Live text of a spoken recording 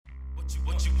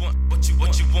What you want? What you want?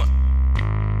 What you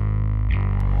want?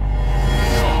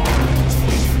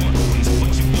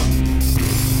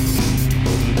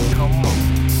 Come on.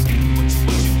 What you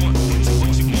want?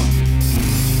 What you want?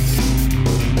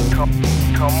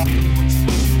 Come on.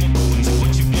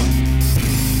 What you want?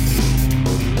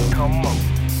 Come on.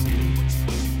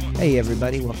 Hey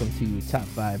everybody, welcome to Top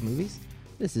 5 Movies.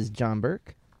 This is John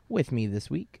Burke. With me this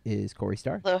week is Corey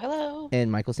Starr. Hello, hello.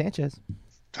 And Michael Sanchez.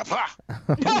 Tapa!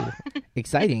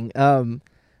 Exciting.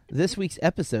 This week's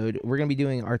episode, we're going to be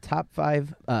doing our top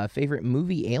 5 favorite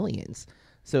movie aliens.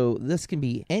 So this can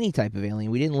be any type of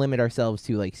alien. We didn't limit ourselves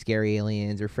to like scary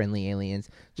aliens or friendly aliens,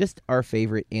 just our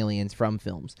favorite aliens from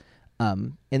films.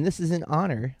 And this is in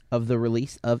honor of the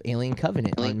release of Alien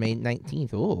Covenant on May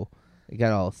 19th. Oh, it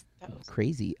got all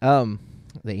crazy. The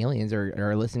aliens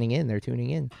are listening in. They're tuning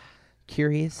in.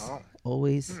 Curious,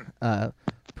 always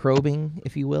probing,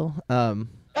 if you will. Oh,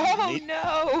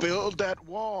 no. Build that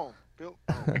wall.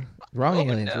 Wrong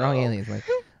aliens, no. wrong aliens, Mike.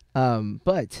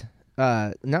 But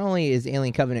not only is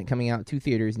Alien Covenant coming out to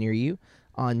theaters near you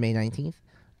on May 19th,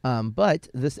 but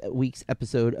this week's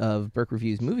episode of Burke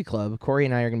Reviews Movie Club, Corey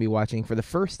and I are going to be watching for the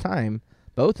first time,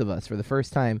 both of us, for the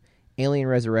first time, Alien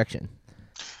Resurrection.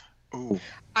 Ooh.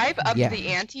 I've upped Yeah. the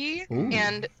ante, Ooh.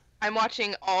 and I'm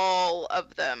watching all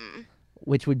of them.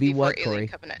 Which would be Before what, Alien Corey?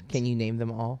 Covenant. Can you name them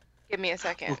all? Give me a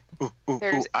second. Ooh,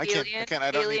 There's I Alien, can't.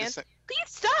 I don't need Alien. to say. Please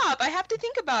stop. I have to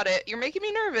think about it. You're making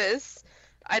me nervous.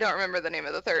 I don't remember the name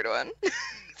of the third one.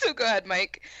 So go ahead,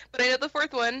 Mike. But I know the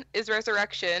fourth one is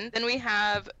Resurrection. Then we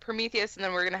have Prometheus, and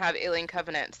then we're going to have Alien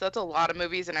Covenant. So that's a lot of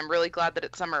movies, and I'm really glad that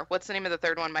it's summer. What's the name of the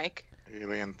third one, Mike?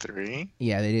 Alien 3.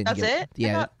 Yeah, they didn't. That's get it? I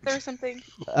Yeah, thought there was something,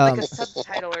 like um, a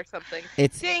subtitle or something.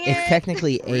 it's Dang it's it.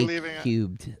 technically We're A leaving it.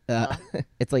 cubed.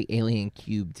 It's like Alien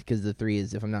cubed because the 3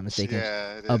 is, if I'm not mistaken.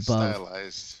 Yeah, it is above.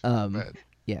 stylized. Um, but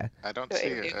Yeah. I don't So see.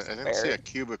 Alien I didn't see a squared.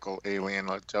 cubicle alien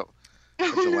like a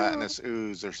gelatinous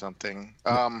ooze or something.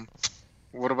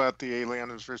 What about the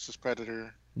Aliens versus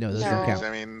Predator? No, those No. don't count.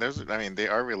 I mean, they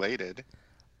are related.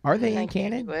 Are they I in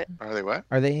can't canon? do it. Are they what?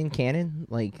 Are they in canon?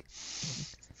 Like,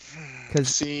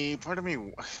 because See, part of me.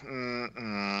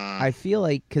 I feel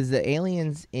like because the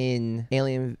aliens in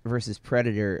Alien versus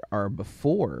Predator are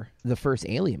before the first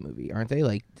Alien movie, aren't they?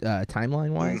 Like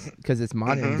timeline wise, because it's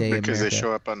modern day because America. they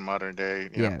show up on modern day,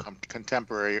 you Yeah. know,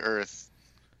 contemporary Earth.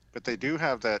 But they do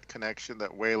have that connection,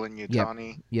 that Wayland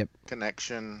Yutani Yep.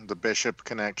 connection, the Bishop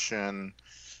connection.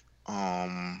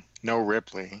 No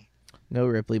Ripley. No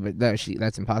Ripley, but that's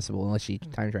impossible unless she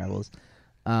time travels.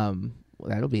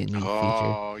 That'll be a neat feature.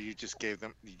 Oh, you just gave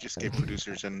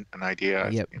producers an idea.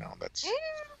 Yep. You know, that's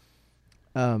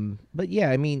But yeah,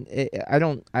 I mean, I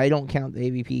don't count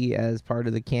the AVP as part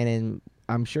of the canon.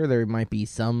 I'm sure there might be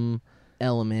some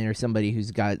element or somebody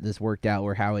who's got this worked out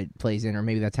or how it plays in, or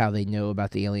maybe that's how they know about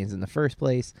the aliens in the first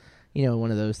place. You know, one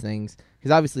of those things.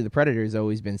 Because obviously the Predator has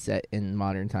always been set in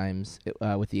modern times,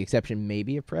 with the exception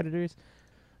maybe of Predators.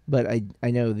 But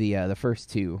I know the first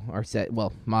two are set.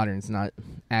 Well, modern's not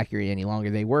accurate any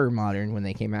longer. They were modern when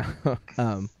they came out.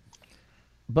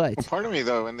 But well, part of me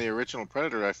though, in the original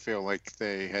Predator, I feel like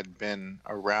they had been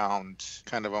around,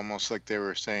 kind of almost like they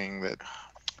were saying that.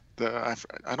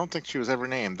 I don't think she was ever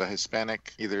named the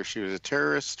Hispanic. Either she was a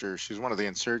terrorist or she was one of the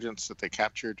insurgents that they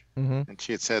captured. Mhm. And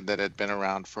she had said that it had been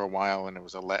around for a while and it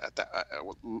was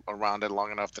around it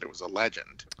long enough that it was a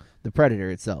legend. the Predator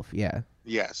itself, yeah.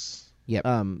 Yes. Yep.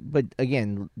 But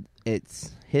again, it's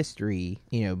history.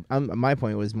 You know, my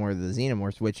point was more the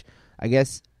Xenomorphs, which I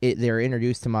guess they're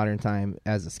introduced to modern time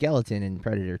as a skeleton in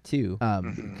Predator 2,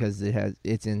 because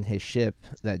it's in his ship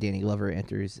that Danny Glover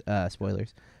enters.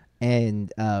 Spoilers,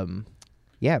 and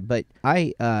yeah. But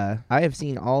I have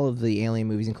seen all of the Alien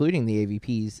movies, including the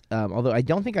AVPs. Although I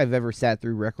don't think I've ever sat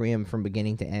through Requiem from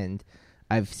beginning to end.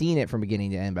 I've seen it from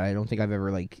beginning to end, but I don't think I've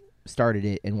ever like started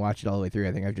it and watched it all the way through.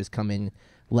 I think I've just come in,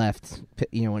 left,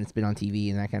 you know, when it's been on TV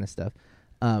and that kind of stuff.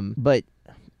 But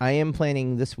I am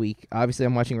planning this week. Obviously,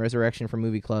 I'm watching Resurrection from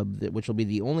Movie Club, which will be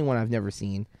the only one I've never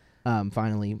seen.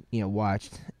 Finally, you know,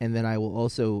 watched, and then I will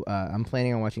also. I'm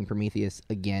planning on watching Prometheus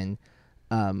again,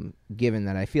 given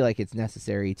that I feel like it's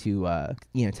necessary to,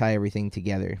 you know, tie everything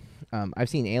together. I've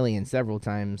seen Alien several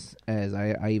times, as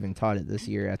I even taught it this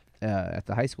year at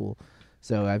the high school.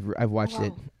 So I've watched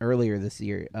it earlier this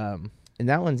year. And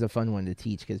that one's a fun one to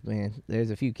teach because, man, there's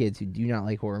a few kids who do not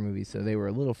like horror movies, so they were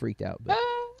a little freaked out. But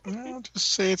Well,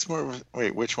 just say it's more of a,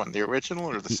 wait, which one? The original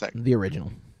or the second? the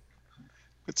original.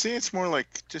 But see, it's more like,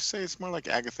 just say it's more like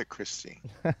Agatha Christie.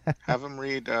 Have them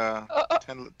read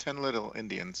 10 Little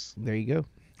Indians. There you go.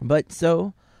 But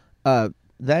so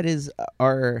that is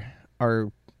our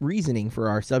reasoning for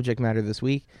our subject matter this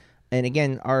week. And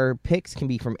again, our picks can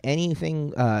be from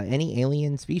anything, any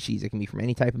alien species. It can be from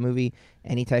any type of movie,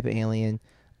 any type of alien,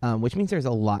 which means there's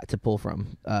a lot to pull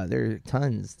from. There are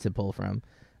tons to pull from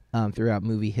throughout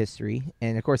movie history,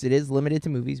 and of course, it is limited to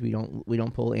movies. We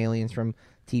don't pull aliens from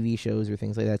TV shows or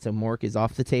things like that. So Mork is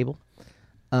off the table.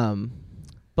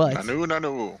 But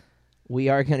Nanu. we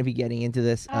are going to be getting into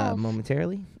this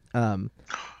momentarily.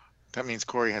 That means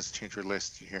Corey has to change her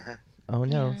list. You hear her? Oh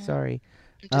no, Yeah. sorry.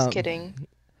 I'm just kidding.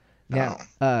 Now,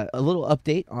 a little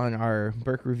update on our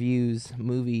Burke Reviews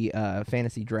movie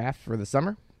fantasy draft for the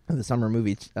summer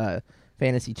movie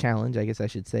fantasy challenge, I guess I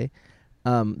should say.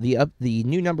 The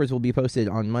new numbers will be posted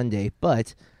on Monday,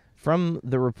 but from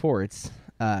the reports,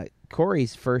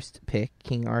 Corey's first pick,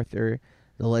 King Arthur,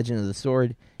 The Legend of the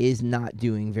Sword, is not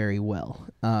doing very well.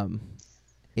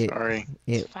 Sorry.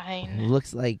 It Fine.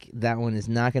 looks like that one is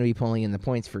not going to be pulling in the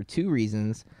points for two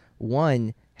reasons.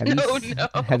 One, have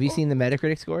you seen the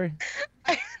Metacritic score?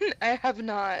 I have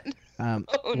not.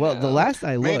 Well, the no. last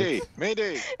I looked,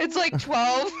 Mayday. It's like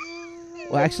 12.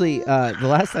 well, actually, the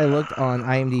last I looked on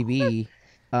IMDb,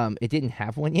 it didn't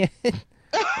have one yet.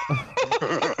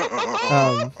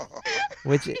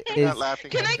 Which You're is, not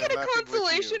laughing. Can I I'm get a laughing with you.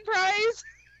 consolation prize?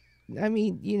 I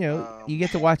mean, you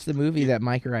get to watch the movie that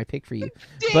Mike or I picked for you.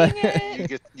 Dang But-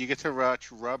 it. You get to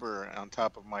watch Rubber on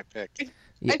top of my pick.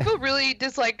 Yeah. I feel really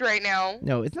disliked right now.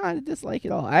 No, it's not a dislike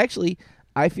at all. I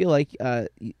feel like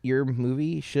your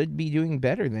movie should be doing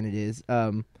better than it is.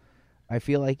 I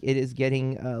feel like it is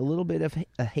getting a little bit of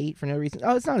a hate for no reason.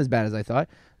 Oh, it's not as bad as I thought.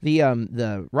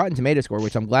 The Rotten Tomato score,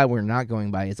 which I'm glad we're not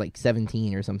going by, is like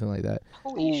 17 or something like that.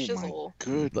 Holy Oh my shizzle. But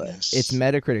goodness. its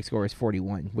Metacritic score is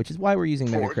 41, which is why we're using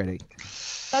Metacritic.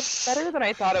 That's better than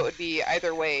I thought it would be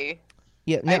either way.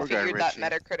 Yeah. I Now, figured that Richie.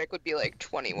 Metacritic would be like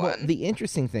 21. well, the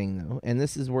interesting thing though, and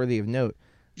this is worthy of note,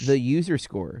 the user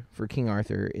score for King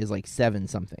Arthur is like 7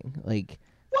 something. Like,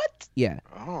 What? yeah.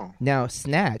 Oh. Now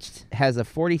Snatched has a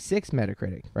 46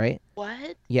 Metacritic, right?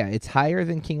 What? Yeah, it's higher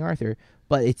than King Arthur,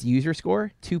 but its user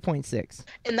score 2.6.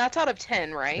 And that's out of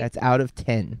 10, right? That's out of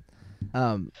 10.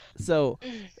 So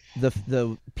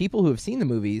the people who have seen the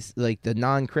movies, like the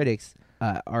non-critics,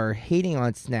 are hating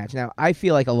on Snatch. Now, I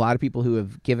feel like a lot of people who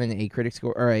have given a critic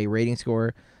score or a rating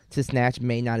score to Snatch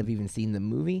may not have even seen the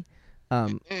movie.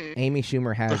 Amy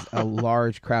Schumer has a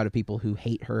large crowd of people who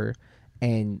hate her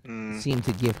and seem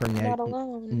to give her Not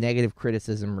alone. negative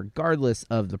criticism regardless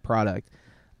of the product.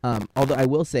 Although I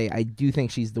will say I do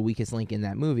think she's the weakest link in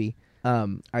that movie.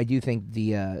 I do think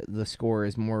the score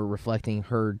is more reflecting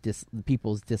her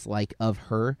people's dislike of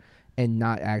her and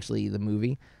not actually the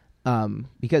movie.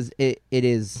 Because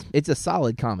it's a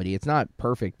solid comedy. It's not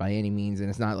perfect by any means, and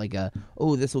it's not like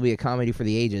this will be a comedy for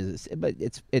the ages. But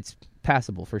it's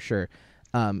passable for sure.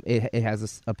 It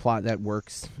has a plot that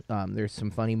works. There's some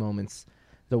funny moments.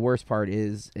 The worst part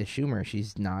is Schumer.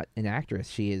 She's not an actress.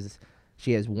 She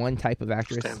has one type of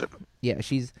actress. Stand-up. Yeah,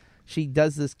 she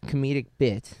does this comedic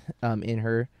bit in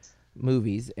her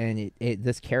movies, and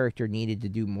this character needed to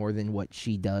do more than what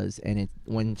she does, and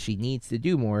when she needs to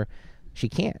do more, she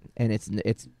can't, and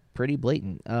it's pretty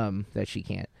blatant that she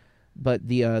can't. But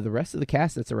the rest of the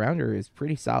cast that's around her is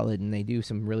pretty solid, and they do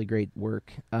some really great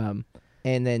work.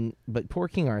 But poor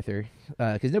King Arthur,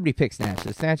 because nobody picked Snatch.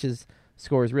 So Snatch's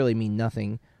scores really mean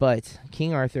nothing. But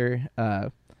King Arthur,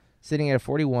 sitting at a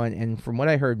 41, and from what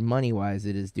I heard, money-wise,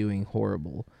 it is doing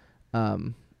horrible.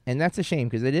 And that's a shame,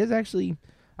 because it is actually,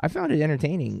 I found it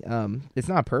entertaining. It's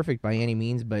not perfect by any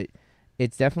means, but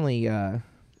it's definitely,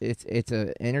 it's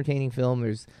a entertaining film.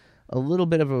 There's a little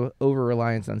bit of a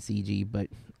over-reliance on CG, but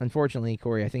unfortunately,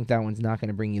 Corey, I think that one's not going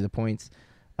to bring you the points.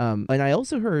 And I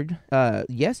also heard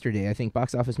yesterday, I think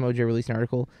Box Office Mojo released an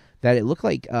article that it looked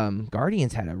like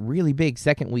Guardians had a really big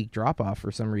second week drop-off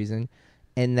for some reason,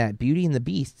 and that Beauty and the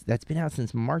Beast, that's been out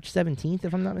since March 17th,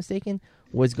 if I'm not mistaken,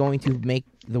 was going to make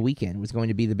the weekend, was going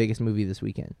to be the biggest movie this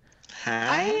weekend.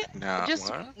 I No, just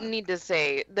what? need to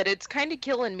say that it's kind of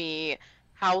killing me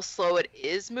how slow it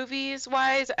is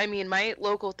movies-wise. I mean, my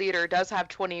local theater does have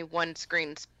 21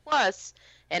 screens plus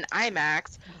an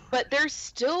IMAX, but they're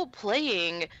still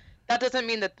playing. That doesn't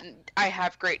mean that I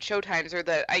have great showtimes or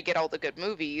that I get all the good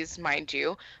movies, mind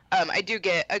you. I do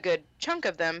get a good chunk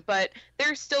of them, but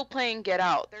they're still playing Get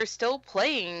Out. They're still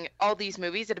playing all these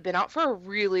movies that have been out for a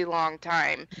really long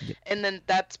time. And then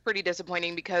that's pretty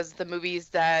disappointing because the movies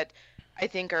that I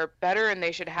think are better and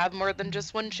they should have more than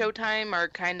just one showtime are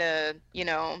kind of,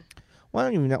 Well, I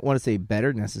don't even want to say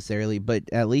better necessarily, but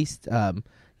at least, a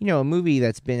movie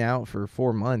that's been out for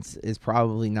 4 months is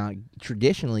probably not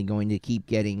traditionally going to keep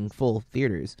getting full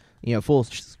theaters, full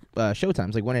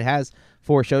showtimes. Like when it has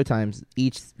 4 showtimes,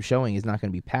 each showing is not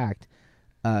going to be packed.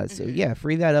 So yeah,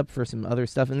 free that up for some other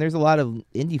stuff. And there's a lot of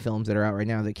indie films that are out right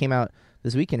now that came out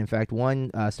this weekend. In fact,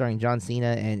 one starring John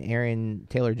Cena and Aaron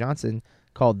Taylor Johnson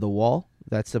called The Wall.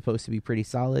 That's supposed to be pretty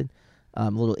solid.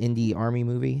 Little indie army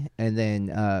movie. And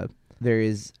then there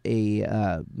is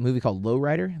a movie called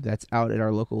Lowrider that's out at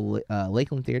our local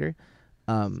Lakeland theater.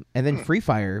 And then Free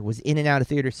Fire was in and out of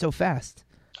theaters so fast.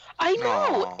 I know.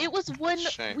 Oh, It was one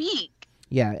shame. week.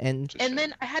 Yeah, and And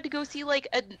then I had to go see like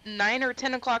a 9 or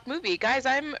 10 o'clock movie. Guys,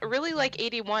 I'm really like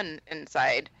 81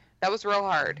 inside. That was real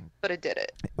hard, but I did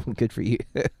it. good for you.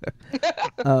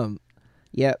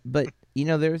 Yeah, but you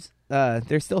know, there's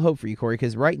still hope for you, Corey,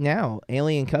 because right now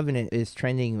Alien Covenant is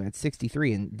trending at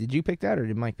 63. And did you pick that or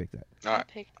did Mike pick that? I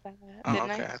picked that, Oh,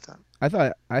 didn't okay.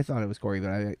 I? I thought it was Corey,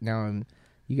 but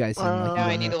you guys seem like Now you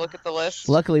I know. need to look at the list.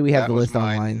 Luckily, we have That the was list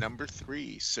my online. number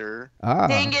 3, sir. Ah,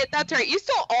 Dang it, that's right. You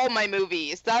stole all my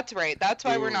movies. That's right. That's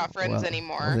why we're Ooh, not friends well,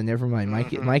 anymore. Well, then never mind.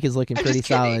 Mhm. Mike is looking I'm pretty just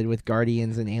kidding. solid with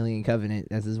Guardians and Alien Covenant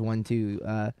as his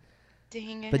 1-2.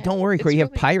 Dang it. But don't worry, It's Corey. You have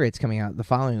really- Pirates coming out the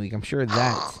following week. I'm sure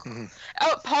that's.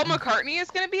 Oh, Paul McCartney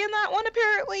is going to be in that one,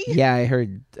 apparently. Yeah, I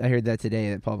heard that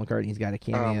today that Paul McCartney's got a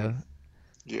cameo.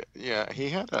 Yeah, he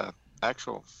had a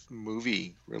actual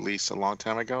movie release a long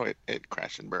time ago. It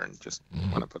crashed and burned. Just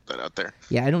want to put that out there.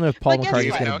 Yeah, I don't know if Paul But guess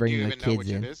McCartney's what? going to Do bring you the even know kids which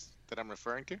in. it is that I'm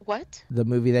referring to? What? The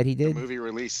movie that he The did. movie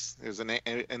release. It was in the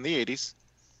 80s.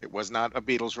 It was not a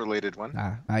Beatles related one.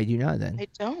 I do not then. I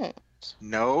don't.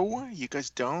 No, you guys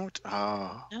don't.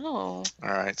 Oh, No. all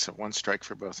right. So one strike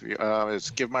for both of you. It's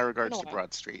Give My Regards to No.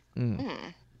 Broad Street.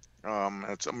 Mm.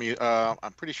 It's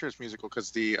I'm pretty sure it's musical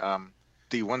because the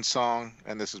one song,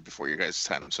 and this is before you guys'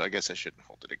 time, so I guess I shouldn't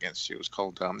hold it against you. It was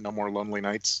called "No More Lonely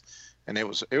Nights," and it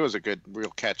was a good,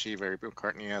 real catchy, very Bill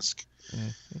McCartney-esque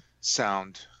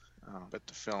sound. But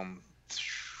the film,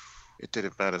 it did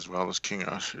about as well as King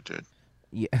Usher did.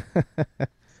 Yeah.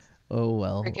 Oh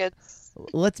well. Crickets.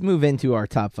 Let's move into our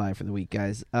top 5 for the week,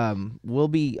 guys. We'll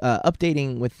be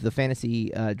updating with the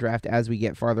fantasy draft as we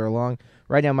get farther along.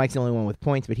 Right now, Mike's the only one with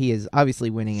points, but he is obviously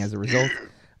winning as a result.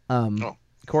 Oh.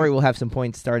 Corey will have some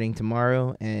points starting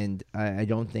tomorrow, and I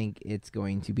don't think it's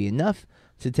going to be enough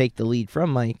to take the lead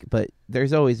from Mike. But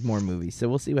there's always more movies, so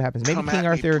we'll see what happens. Maybe Come King at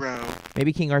Arthur. me, bro.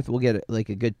 Maybe King Arthur will get like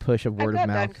a good push of word I've of got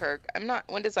mouth. Dunkirk. I'm not.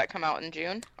 When does that come out, in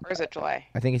June? Or is it July?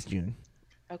 I think it's June.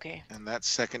 Okay. And that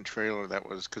second trailer, that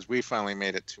was because we finally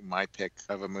made it to my pick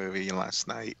of a movie last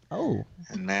night. Oh,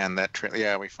 And man, that trailer,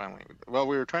 yeah, we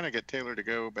were trying to get Taylor to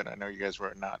go, but I know you guys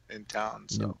were not in town,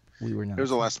 so no, we were not. it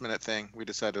was a last minute thing. We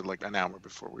decided like an hour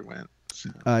before we went. So.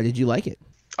 Did you like it?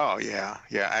 Oh yeah.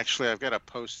 Actually, I've got a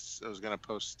post. I was gonna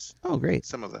post Oh, great.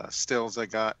 some of the stills I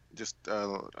got, just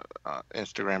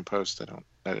Instagram post.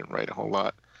 I didn't write a whole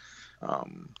lot.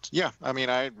 Yeah, I mean,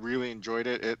 I really enjoyed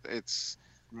it. It's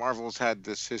Marvel's had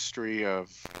this history of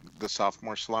the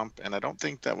sophomore slump, and I don't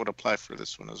think that would apply for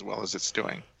this one as well as it's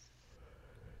doing.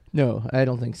 No, I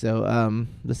don't think so.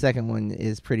 The second one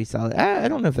is pretty solid. I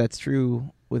don't know if that's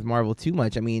true with Marvel too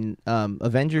much. I mean,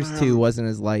 Avengers 2 wasn't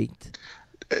as liked.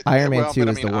 Iron Man 2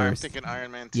 but is the I'm worst. thinking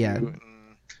Iron Man 2 Yeah.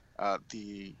 and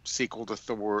the sequel to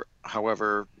Thor.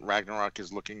 However, Ragnarok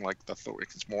is looking like the Thor.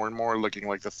 It's more and more looking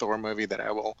like the Thor movie that I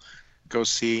will go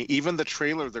see. Even the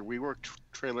trailer, the reworked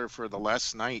trailer for the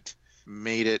last night,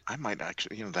 made it. I might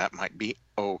actually, that might be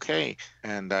okay.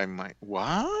 And I might,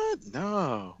 what?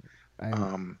 No.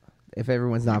 If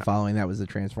everyone's not following, that was the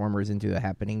Transformers Into the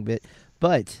Happening bit.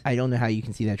 But I don't know how you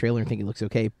can see that trailer and think it looks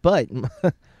okay. But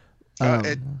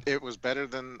It was better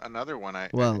than another one.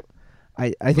 I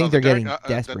think they're getting The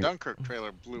desperate. Dunkirk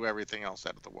trailer blew everything else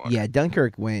out of the water. Yeah,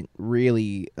 Dunkirk went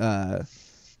really,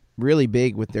 really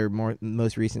big with their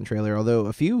most recent trailer. Although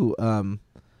a few, I'm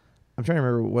trying to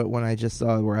remember what one I just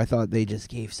saw where I thought they just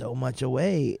gave so much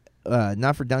away.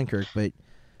 Not for Dunkirk, but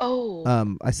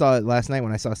I saw it last night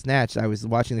when I saw Snatched. I was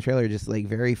watching the trailer, just like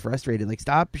very frustrated. Like,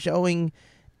 stop showing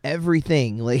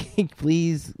everything. Like,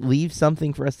 please leave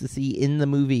something for us to see in the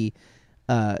movie.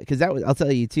 Because that was, I'll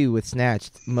tell you too, with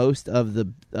Snatched, most of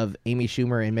Amy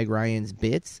Schumer and Meg Ryan's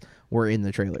bits were in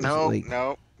the trailers.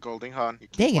 No, Goldie Hawn. You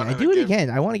keep Dang it! I wanting do to it give- again.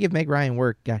 I want to give Meg Ryan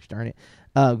work. Gosh darn it,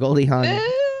 Goldie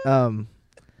Hawn.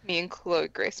 Me and Chloe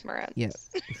Grace Moretz. Yeah.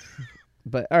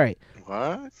 But all right,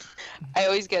 What? I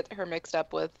always get her mixed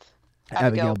up with Abigail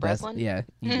Abigail Best. Breslin. Yeah,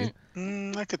 you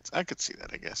do. I could see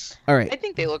that, I guess. All I right.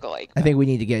 think they look alike. I think we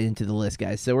need to get into the list,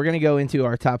 guys. So we're going to go into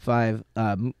our top 5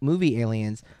 movie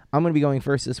aliens. I'm going to be going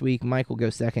first this week. Mike will go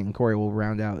second, and Corey will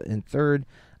round out in third.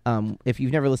 If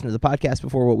you've never listened to the podcast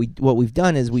before, what we've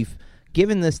done is we've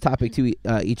given this topic to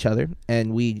each other,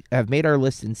 and we have made our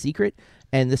list in secret,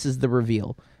 and this is the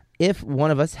reveal. If one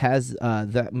of us has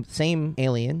the same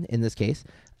alien, in this case,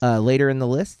 later in the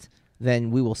list,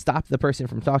 then we will stop the person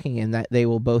from talking, and that they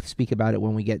will both speak about it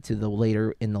when we get to the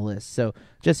later in the list. So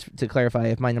just to clarify,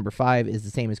 if my number 5 is the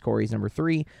same as Corey's number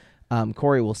 3,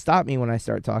 Corey will stop me when I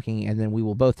start talking, and then we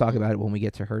will both talk about it when we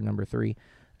get to her number 3.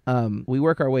 We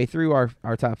work our way through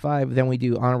our top 5, then we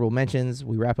do honorable mentions,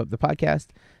 we wrap up the podcast,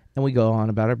 and we go on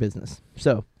about our business.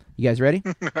 So, you guys ready?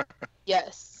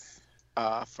 Yes.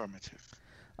 Affirmative.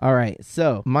 All right,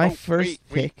 so my first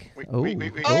wait, pick. wait, Oh. we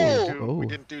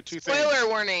didn't do 2 things. Spoiler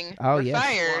warning. Oh, We're yes.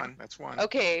 fired. That's one.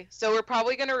 Okay, so we're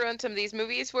probably gonna ruin some of these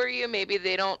movies for you. Maybe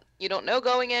you don't know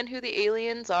going in who the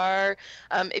aliens are.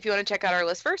 If you want to check out our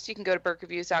list first, you can go to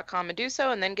burkreviews.com and do so,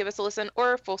 and then give us a listen,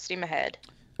 or full steam ahead.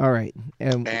 All right.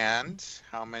 And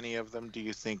how many of them do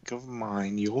you think of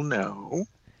mine you'll know?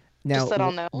 Now, that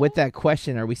I'll know. with that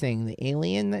question, are we saying the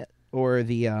alien or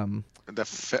the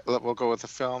We'll go with the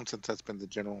film since that's been the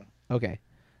general, Okay.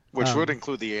 which would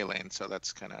include the alien. So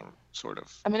that's kind of sort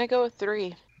of. I'm gonna go with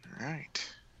 3. All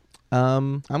right.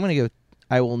 I'm gonna go.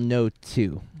 I will know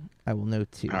 2. All right.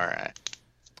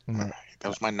 I'm gonna- All right. That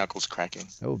was my knuckles cracking.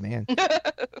 Oh man.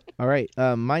 All right.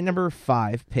 My number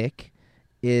 5 pick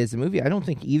is a movie I don't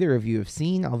think either of you have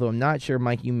seen, although I'm not sure,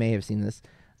 Mike, you may have seen this.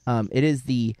 It is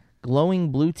the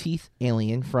glowing blue teeth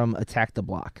alien from Attack the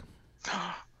Block.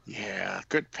 Yeah.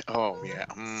 Good. Oh yeah.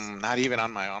 Not even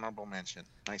on my honorable mention.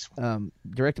 Nice one.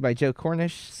 Directed by Joe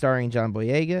Cornish, starring John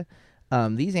Boyega.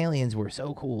 These aliens were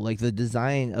so cool. Like, the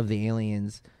design of the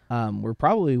aliens were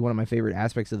probably one of my favorite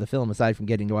aspects of the film, aside from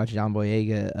getting to watch John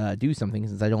Boyega do something,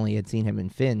 since I'd only had seen him in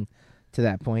Finn to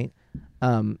that point.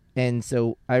 And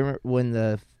so I remember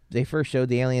when they first showed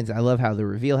the aliens, I love how the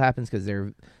reveal happens, because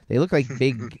they look like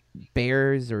big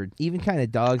bears or even kind of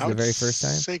dogs I the would very first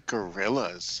time. say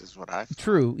gorillas is what I.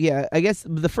 True, yeah. I guess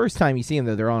the first time you see them,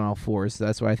 though, they're on all fours, so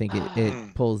that's why I think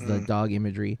it pulls the dog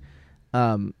imagery.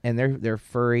 And they're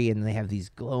furry, and they have these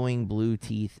glowing blue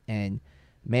teeth, and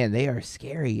man, they are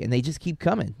scary, and they just keep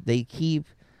coming. They keep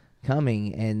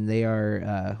coming, and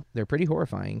they're pretty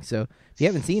horrifying. So if you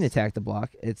haven't seen Attack the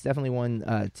Block, it's definitely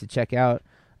one to check out.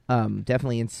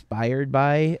 Definitely inspired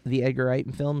by the Edgar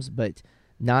Wright films, but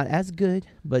not as good,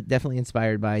 but definitely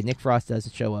inspired by. Nick Frost does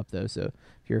show up, though, so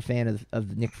if you're a fan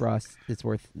of Nick Frost, it's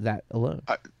worth that alone.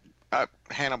 Not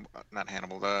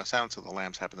Hannibal. The Silence of the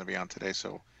Lambs happened to be on today,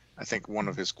 so I think one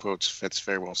of his quotes fits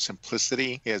very well.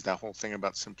 Simplicity. He has that whole thing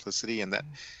about simplicity, and that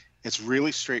it's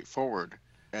really straightforward.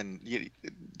 And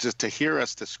just to hear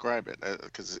us describe it,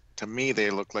 because to me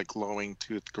they look like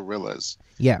glowing-toothed gorillas.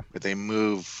 Yeah. But they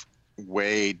move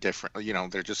way different.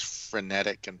 They're just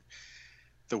frenetic, and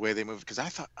the way they move. Because I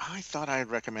thought I had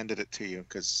recommended it to you,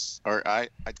 or I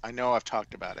know I've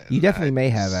talked about it. You definitely may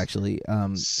have, actually.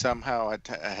 Somehow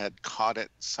I had caught it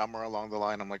somewhere along the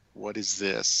line. I'm like, what is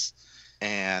this?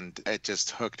 And it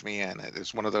just hooked me in.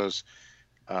 It's one of those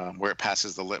where it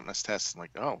passes the litmus test. I'm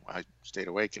like, oh, I stayed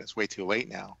awake, and it's way too late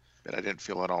now. But I didn't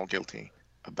feel at all guilty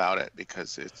about it,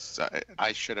 because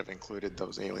I should have included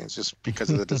those aliens just because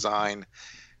of the design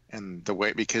and the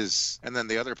way. And then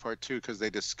the other part too, because they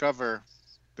discover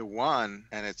the one,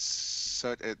 and it's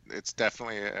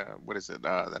definitely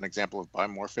an example of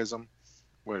bimorphism,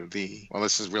 where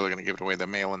this is really going to give it away. The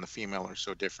male and the female are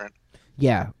so different.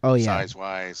 Yeah. Oh, yeah. Size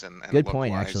wise and good look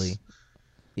point, wise. actually.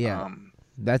 Yeah.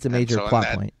 That's a major plot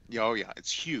point. Oh yeah,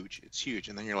 it's huge. It's huge,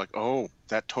 and then you're like, oh,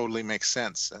 that totally makes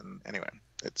sense. And anyway,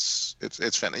 it's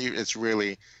fun. It's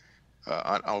really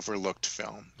an overlooked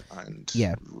film, and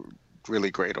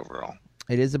really great overall.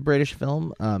 It is a British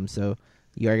film, so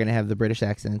you are going to have the British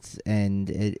accents, and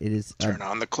it is turn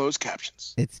on the closed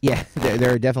captions.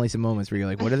 There are definitely some moments where you're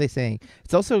like, what are they saying?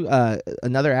 It's also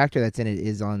another actor that's in it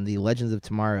is on the Legends of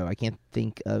Tomorrow. I can't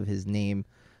think of his name,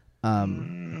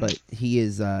 but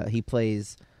he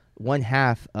plays one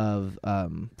half of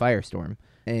Firestorm,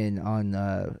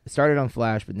 and started on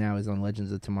Flash, but now is on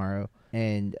Legends of Tomorrow,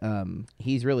 and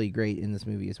he's really great in this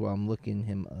movie as well. I'm looking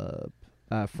him up.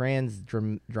 Franz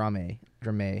Drame.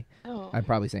 Oh. I'm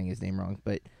probably saying his name wrong,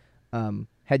 but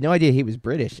had no idea he was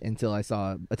British until I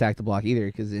saw Attack the Block either,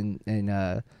 because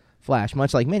in Flash,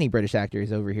 much like many British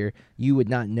actors over here, you would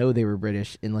not know they were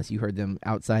British unless you heard them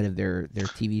outside of their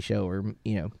TV show, or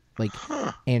like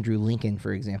Andrew Lincoln,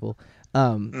 for example.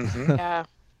 Yeah.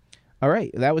 All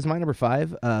right, that was my number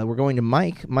 5. We're going to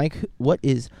Mike. Mike, what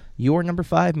is your number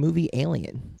 5 movie,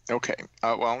 Alien? Okay.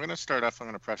 Well, I'm going to start off. I'm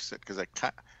going to preface it because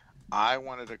I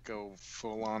wanted to go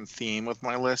full on theme with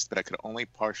my list, but I could only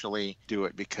partially do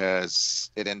it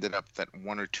because it ended up that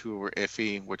 1 or 2 were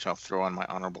iffy, which I'll throw on my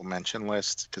honorable mention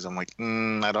list because I'm like,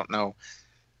 I don't know.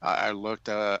 I looked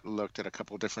at a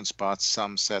couple of different spots.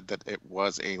 Some said that it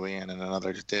was Alien and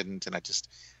others didn't, and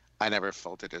I never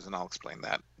felt it is, and I'll explain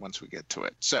that once we get to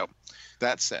it. So,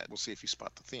 that said, we'll see if you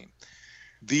spot the theme.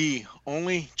 The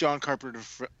only John Carpenter,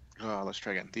 let's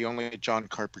try again. The only John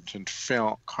Carpenter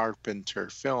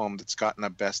film that's gotten a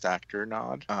Best Actor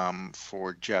nod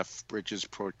for Jeff Bridges.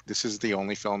 This is the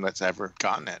only film that's ever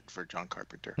gotten it for John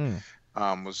Carpenter.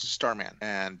 Was Starman.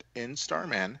 And in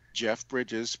Starman, Jeff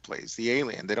Bridges plays the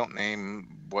alien. They don't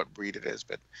name what breed it is,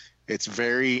 but it's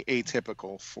very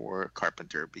atypical for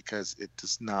Carpenter because it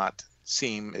does not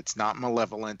seem, it's not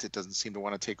malevolent. It doesn't seem to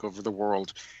want to take over the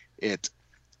world. It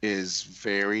is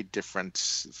very different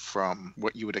from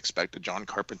what you would expect a John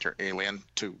Carpenter alien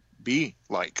to be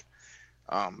like.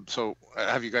 So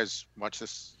have you guys watched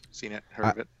this, seen it, heard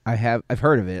of it? I've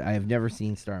heard of it. I have never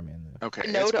seen Starman though. Okay.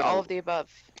 No to all of the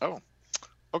above. Oh,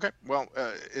 okay. Well,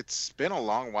 it's been a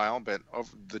long while, but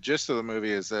the gist of the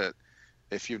movie is that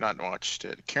if you've not watched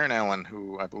it, Karen Allen,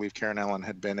 who I believe Karen Allen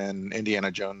had been in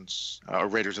Indiana Jones or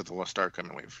Raiders of the Lost Ark, I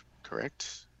believe,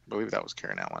 correct? I believe that was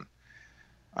Karen Allen.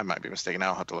 I might be mistaken.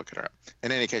 I'll have to look at her up.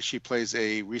 In any case, she plays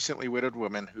a recently widowed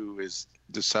woman who is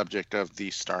the subject of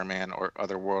the Starman or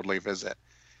otherworldly visit.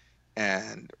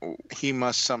 And he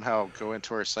must somehow go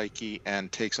into her psyche and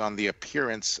takes on the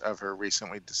appearance of her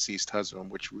recently deceased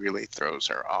husband, which really throws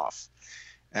her off.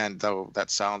 And though that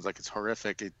sounds like it's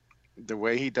horrific, the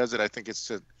way he does it, I think it's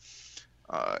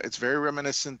very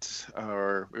reminiscent,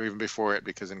 or even before it,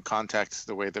 because in Contact,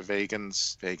 the way the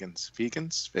vegans,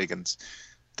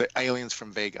 the aliens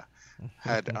from Vega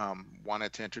had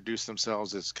wanted to introduce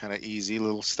themselves as kind of easy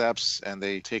little steps, and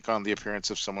they take on the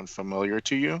appearance of someone familiar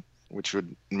to you, which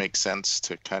would make sense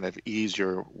to kind of ease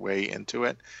your way into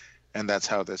it. And that's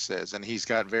how this is. And he's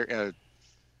got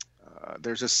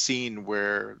there's a scene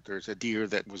where there's a deer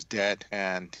that was dead,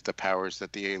 and the powers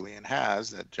that the alien has,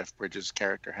 that Jeff Bridges'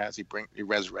 character has, he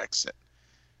resurrects it.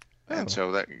 And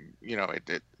so that,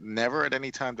 it never at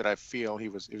any time did I feel it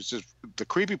was just, the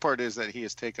creepy part is that he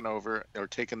has taken over or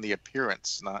taken the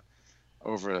appearance, not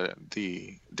over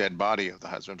the dead body of the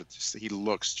husband, but just, he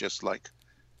looks just like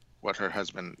what her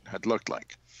husband had looked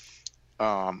like.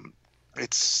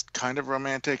 It's kind of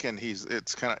romantic, and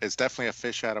it's definitely a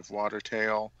fish out of water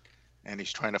tale. And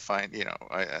he's trying to find,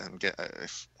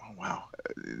 wow,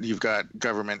 you've got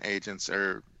government agents,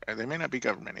 or they may not be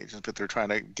government agents, but they're trying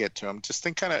to get to him. Just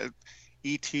think kind of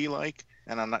E.T.-like,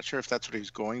 and I'm not sure if that's what he's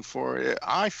going for.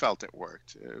 I felt it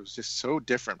worked. It was just so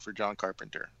different for John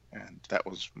Carpenter, and that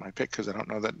was my pick because I don't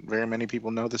know that very many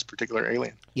people know this particular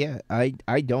alien. Yeah,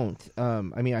 I don't.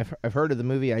 I mean, I've heard of the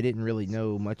movie. I didn't really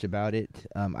know much about it.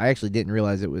 I actually didn't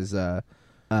realize it was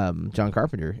John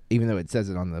Carpenter, even though it says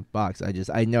it on the box.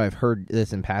 I know I've heard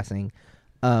this in passing.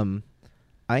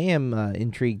 I am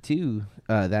intrigued too.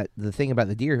 That the thing about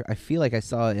the deer, I feel like I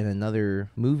saw it in another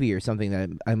movie or something. That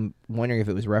I'm wondering if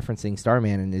it was referencing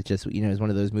Starman, and it's just it's one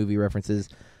of those movie references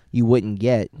you wouldn't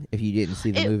get if you didn't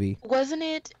see the movie. Wasn't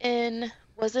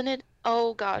it?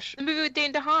 Oh gosh, the movie with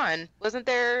Dane DeHaan. Wasn't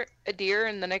there a deer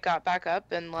and then it got back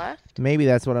up and left? Maybe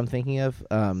that's what I'm thinking of.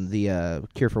 The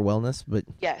Cure for Wellness, but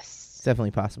yes. It's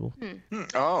definitely possible.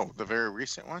 Oh, the very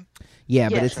recent one? Yeah,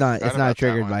 but Yes. it's not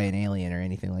triggered by an alien or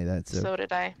anything like that. So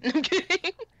did I. I'm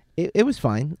kidding. it was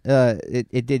fine.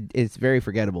 It's very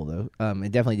forgettable though.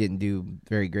 It definitely didn't do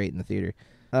very great in the theater.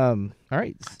 All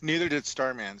right. Neither did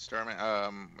Starman. Starman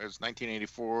it was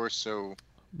 1984, so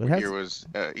But what year was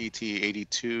E.T.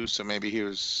 82, so maybe he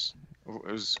was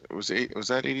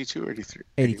that 82 or 83?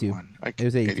 82. 81. It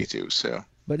was 82. 82, so.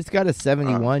 But it's got a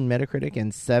 71 Metacritic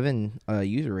and 7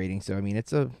 user rating, so I mean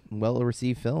it's a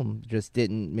well-received film. Just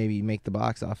didn't maybe make the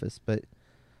box office, but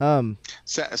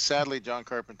Sadly, John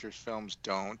Carpenter's films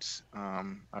don't.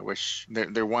 I wish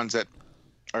they're ones that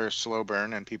are a slow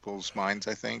burn in people's minds,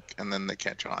 I think, and then they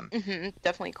catch on. Mm-hmm.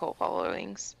 Definitely cult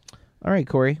followings. all right,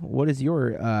 Corey, what is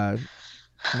your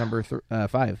number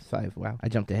 5? 5. Wow, I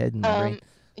jumped ahead in my brain.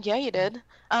 Yeah, you did.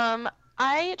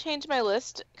 I changed my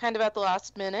list kind of at the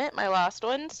last minute, my last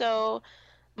one. So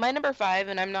my number 5,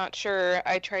 and I'm not sure,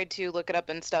 I tried to look it up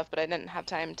and stuff, but I didn't have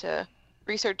time to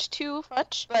research too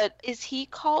much. But is he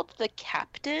called the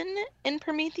Captain in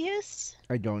Prometheus?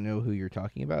 I don't know who you're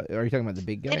talking about. Are you talking about the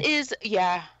big guy? It is,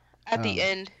 yeah. At the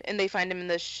end, and they find him in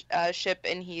the ship,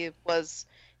 and he was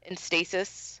in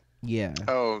stasis. Yeah.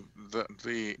 Oh,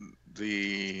 the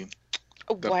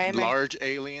large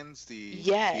aliens,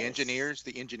 the engineers.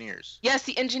 Yes,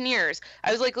 the engineers.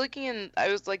 I was like looking, and I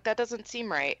was like, that doesn't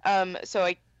seem right. So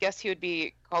I guess he would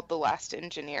be called the last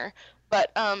engineer.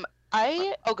 But go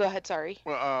ahead. Sorry.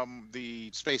 Well, the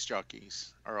space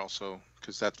jockeys are also,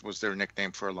 because that was their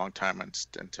nickname for a long time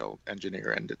until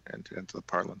engineer ended into the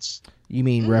parlance. You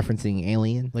mean referencing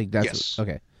Alien? Like that's Yes.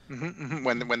 okay.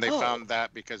 When they Oh. found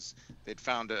that, because they'd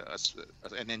found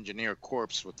an engineer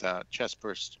corpse with a chest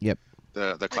burst. Yep.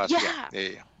 The class. Yeah.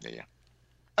 Yeah.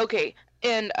 Okay,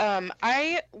 and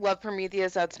I love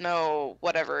Prometheus. That's no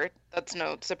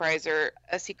surprise or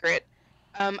a secret.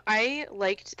 I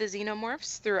liked the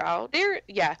xenomorphs throughout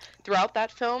throughout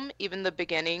that film, even the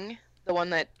beginning, the one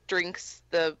that drinks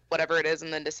the whatever it is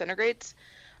and then disintegrates.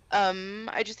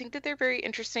 I just think that they're very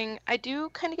interesting. I do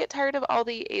kind of get tired of all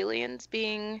the aliens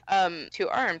being 2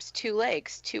 arms, 2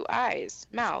 legs, 2 eyes,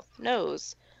 mouth,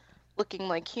 nose, looking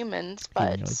like humans,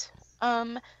 but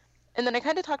Humanoid. and then I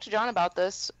kind of talked to John about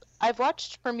this. I've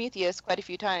watched Prometheus quite a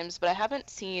few times, but I haven't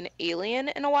seen Alien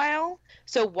in a while.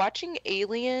 So watching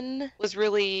Alien was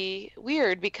really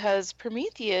weird because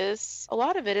Prometheus, a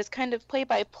lot of it is kind of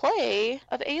play-by-play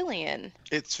of Alien.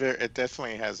 It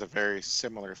definitely has a very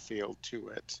similar feel to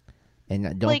it.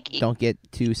 And Like- don't get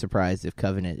too surprised if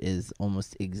Covenant is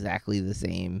almost exactly the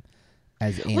same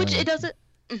as Alien. Which it doesn't...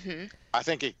 hmm I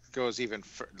think it goes even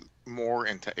more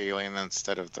into Alien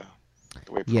instead of the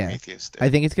way Yeah. Prometheus did. I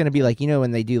think it's going to be like,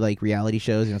 when they do like reality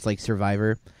shows and it's like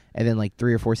Survivor, and then like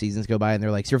 3 or 4 seasons go by and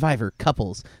they're like Survivor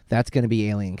couples. That's going to be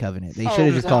Alien Covenant. They should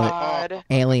have just called it God.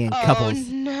 Alien Couples.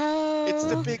 Oh, no. It's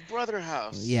the Big Brother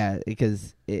house. Yeah,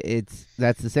 because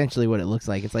that's essentially what it looks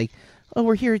like. It's like, oh,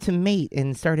 we're here to mate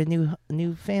and start a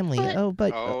new family.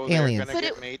 But- aliens.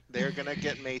 They're gonna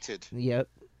get mated. Yep,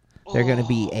 they're going to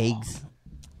be Oh. eggs.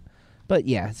 But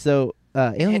yeah, so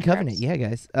Alien Head Covenant, crabs. yeah,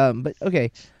 guys. But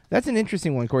okay, that's an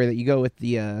interesting one, Corey. That you go with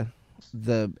the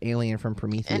alien from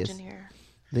Prometheus, Engineer.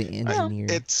 the engineer.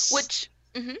 It's Which...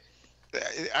 hmm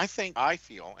I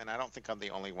feel, and I don't think I'm the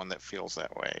only one that feels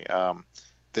that way.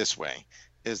 This way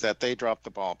is that they dropped the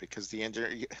ball because the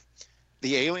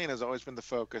alien has always been the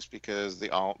focus because they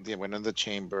went in the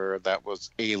chamber. That was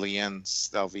aliens,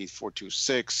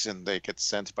 LV-426, and they get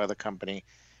sent by the company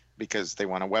because they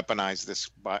want to weaponize this.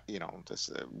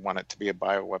 Want it to be a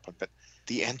bioweapon. But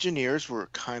the engineers were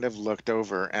kind of looked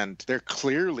over, and they're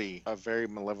clearly a very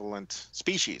malevolent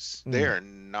species. Mm. They are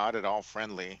not at all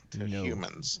friendly to No.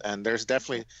 humans, and there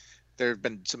have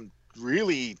been some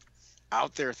really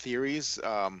out there theories.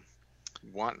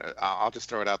 I'll just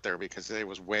throw it out there because it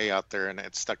was way out there and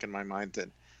it stuck in my mind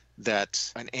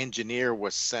that an engineer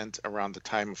was sent around the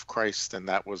time of Christ, and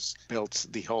that was built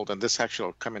the hold. And this actually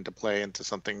will come into play into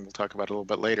something we'll talk about a little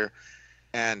bit later.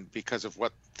 And because of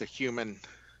what the human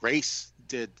race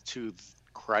did to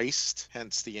Christ,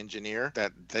 hence the engineer,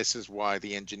 that this is why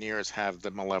the engineers have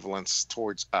the malevolence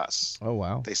towards us. Oh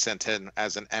wow! They sent him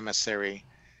as an emissary,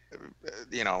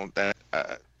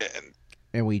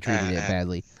 And we treated it and-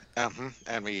 badly.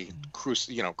 and we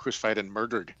crucified and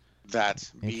murdered that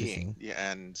being. Interesting.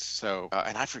 Yeah, and so,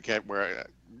 and I forget where.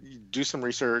 Do some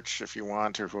research if you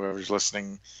want, or whoever's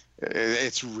listening.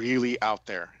 It's really out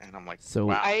there, and I'm like, So-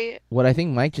 wow. What I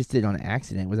think Mike just did on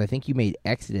accident was I think you made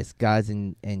Exodus, Gods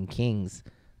and Kings,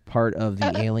 part of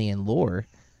the alien lore,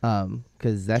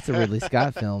 because that's a Ridley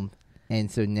Scott film, and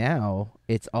so now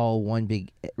it's all one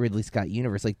big Ridley Scott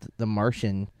universe. Like the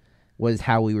Martian was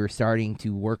how we were starting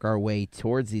to work our way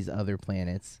towards these other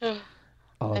planets.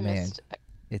 Oh I man, missed,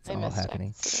 it's I all missed happening.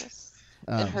 Exodus.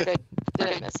 And Um,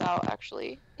 didn't miss out,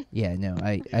 actually. yeah, no,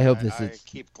 I hope this I is.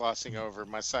 keep glossing over.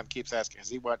 My son keeps asking, has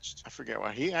he watched? I forget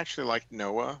what he actually liked.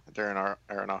 Noah, Darren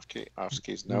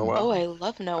Aronofsky's Noah. Oh, I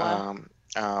love Noah.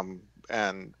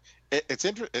 And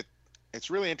it's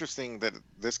really interesting that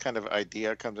this kind of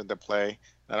idea comes into play.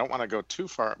 I don't want to go too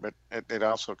far, but it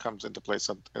also comes into play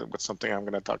with something I'm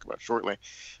going to talk about shortly.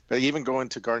 But even going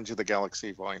to Guardians of the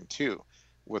Galaxy Volume 2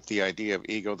 with the idea of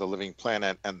Ego, the living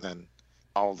planet, and then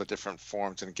all the different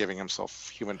forms and giving himself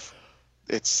human.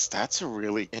 That's a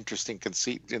really interesting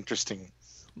conceit, interesting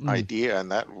idea, and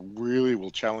that really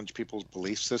will challenge people's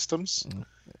belief systems.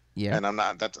 Yeah, And I'm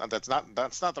not. That's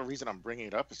not the reason I'm bringing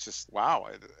it up. It's just wow.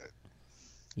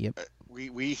 Yep.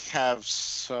 We have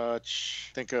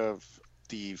such. Think of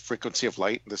the frequency of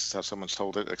light. This is how someone's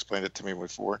explained it to me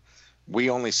before. We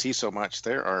only see so much.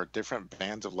 There are different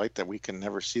bands of light that we can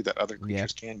never see that other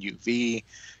creatures can. UV,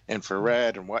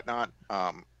 infrared, and whatnot.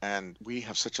 And we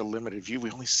have such a limited view.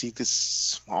 We only see this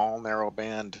small, narrow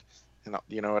band.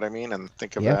 You know what I mean? And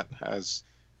think of that as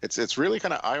it's really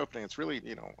kind of eye-opening. It's really,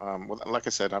 like I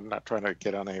said, I'm not trying to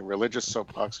get on a religious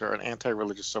soapbox or an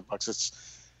anti-religious soapbox.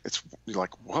 It's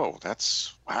like, whoa,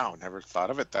 wow, never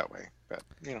thought of it that way. But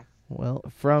Well,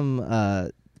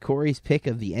 from Corey's pick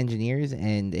of the engineers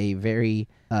and a very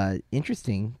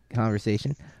interesting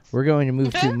conversation, we're going to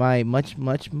move to my much,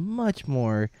 much, much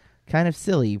more kind of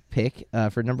silly pick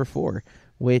for number 4,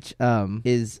 which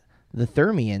is the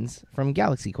Thermians from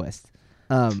Galaxy Quest.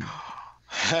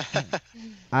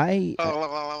 I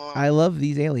Oh, I love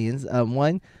these aliens.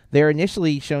 One, they're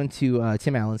initially shown to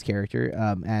Tim Allen's character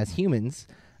as humans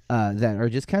that are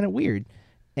just kind of weird,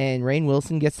 and Rainn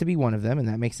Wilson gets to be one of them, and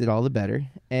that makes it all the better.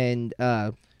 And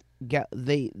when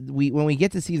we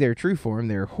get to see their true form,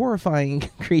 they're horrifying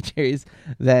creatures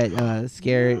that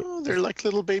scare. no, they're like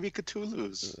little baby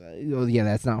Cthulhu's. Oh yeah,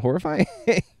 that's not horrifying.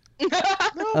 No,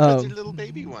 but Um, they're little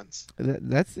baby ones.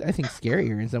 That's I think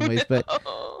scarier in some ways, but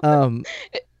No. um,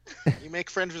 You make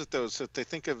friends with those, so they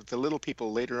think of the little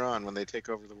people later on when they take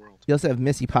over the world. you also have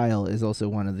Missy Pyle is also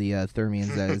one of the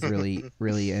Thermians that is really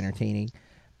really entertaining.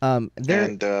 They're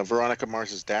And Veronica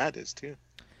Mars's dad is too.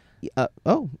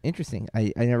 oh, interesting.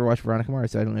 I never watched Veronica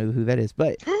Mars, so I don't know who that is.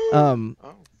 But um,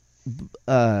 Oh,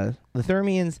 the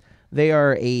Thermians, they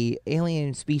are a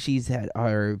alien species that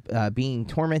are being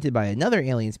tormented by another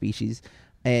alien species,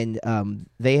 and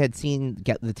they had seen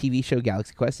the TV show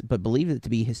Galaxy Quest, but believed it to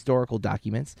be historical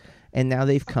documents, and now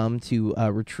they've come to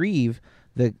retrieve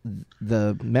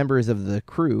the members of the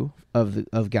crew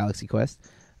of Galaxy Quest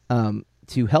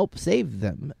to help save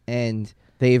them. And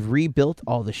they've rebuilt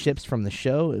all the ships from the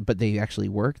show, but they actually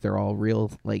work. They're all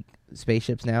real like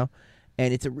spaceships now.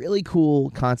 And it's a really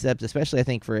cool concept, especially I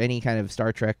think for any kind of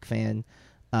Star Trek fan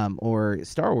or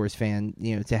Star Wars fan,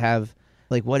 to have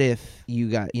like, what if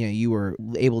you were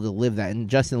able to live that? And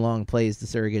Justin Long plays the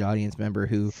surrogate audience member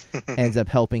who ends up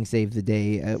helping save the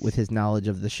day with his knowledge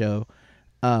of the show.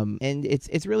 And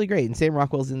it's really great. And Sam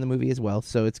Rockwell's in the movie as well,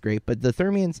 so it's great. But the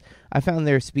Thermians, I found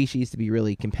their species to be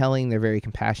really compelling. They're very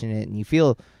compassionate, and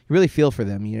you really feel for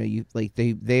them.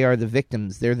 They are the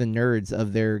victims. They're the nerds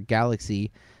of their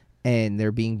galaxy, and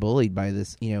they're being bullied by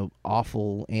this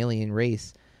awful alien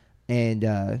race. And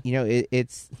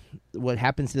it's what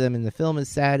happens to them in the film is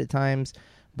sad at times,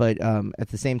 but at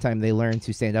the same time they learn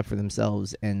to stand up for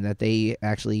themselves, and that they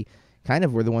actually kind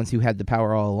of were the ones who had the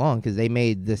power all along, because they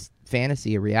made this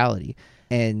fantasy a reality.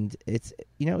 And it's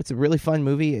a really fun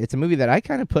movie. It's a movie that I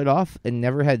kind of put off and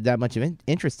never had that much of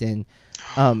interest in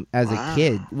as a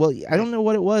kid. Well, I don't know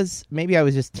what it was. Maybe I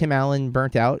was just Tim Allen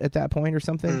burnt out at that point or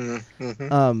something.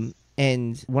 Mm-hmm.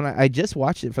 And when I just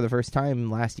watched it for the first time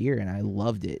last year, and I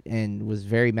loved it, and was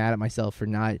very mad at myself for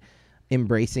not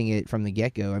embracing it from the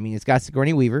get-go. I mean, it's got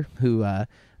Sigourney Weaver, who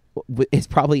is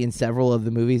probably in several of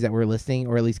the movies that we're listing,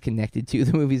 or at least connected to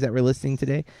the movies that we're listing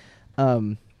today.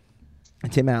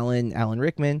 Tim Allen, Alan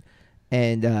Rickman,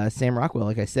 and Sam Rockwell,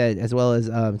 like I said, as well as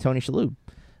Tony Shalhoub.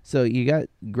 So you got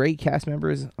great cast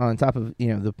members on top of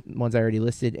the ones I already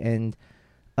listed, and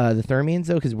the Thermians,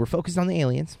 though, because we're focused on the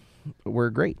aliens, were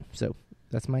great. So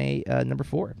that's my number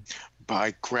 4.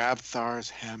 By Grabthar's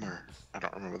hammer. I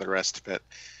don't remember the rest, but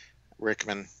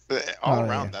Rickman. All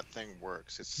around, that thing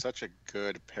works. It's such a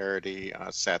good parody,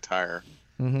 satire,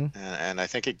 and I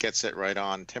think it gets it right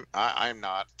on. Tim, I'm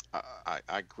not.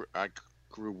 I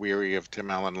grew weary of Tim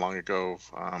Allen long ago.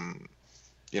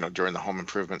 During the Home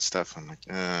Improvement stuff, I'm like,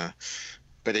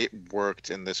 but it worked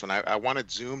in this one. I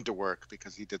wanted Zoom to work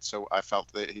because I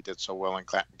felt that he did so well in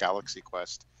Galaxy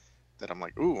Quest that I'm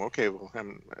like, ooh, okay, well,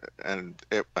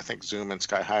 I think Zoom and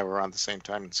Sky High were on the same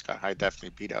time, and Sky High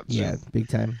definitely beat out Zoom. Yeah, big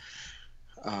time.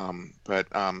 But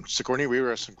Sigourney Weaver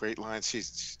has some great lines.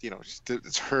 She's,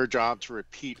 it's her job to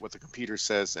repeat what the computer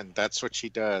says, and that's what she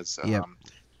does. Yep.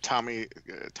 Tommy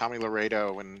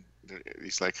Laredo, when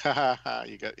he's like, ha ha ha,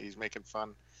 he's making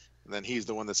fun, and then he's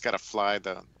the one that's got to fly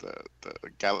the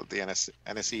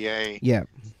NSEA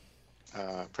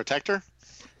protector,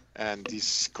 and he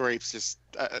scrapes just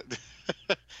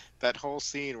that whole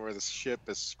scene where the ship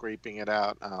is scraping it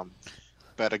out.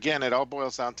 But again, it all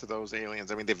boils down to those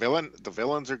aliens. I mean, the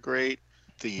villains are great.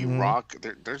 The rock,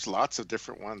 there's lots of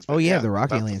different ones. Oh yeah, the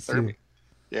rock aliens too.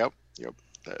 Yep.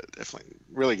 Definitely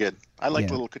really good. I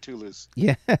like little Cthulhu's.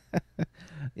 Yeah,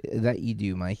 that you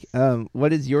do, Mike.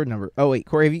 What is your number? Oh wait,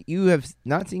 Corey, you have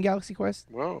not seen Galaxy Quest?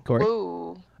 Whoa. Corey?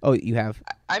 Whoa. Oh, you have?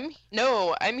 I'm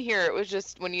here. It was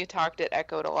just when you talked, it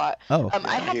echoed a lot. Oh.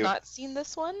 I have not seen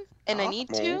this one, and I need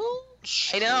to.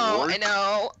 I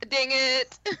know. Dang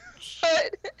it.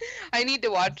 But I need to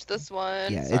watch this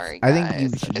one. Yeah, Sorry, I guys.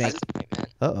 think you should make.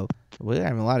 Uh-oh. We're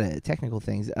having a lot of technical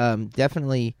things.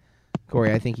 Definitely,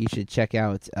 Corey, I think you should check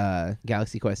out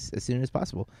Galaxy Quest as soon as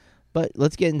possible. But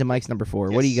let's get into Mike's number 4.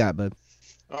 Yes. What do you got, bud?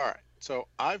 All right. So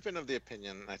I've been of the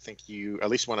opinion, I think at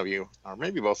least one of you, or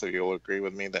maybe both of you will agree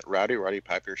with me, that Roddy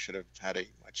Piper should have had a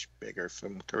much bigger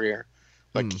film career,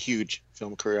 huge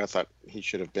film career. I thought he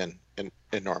should have been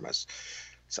enormous.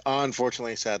 So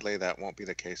unfortunately, sadly, that won't be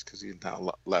the case because he's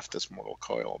now left this mortal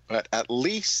coil. But at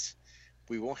least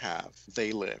we will have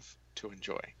They Live to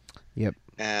enjoy. Yep.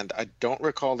 And I don't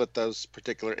recall that those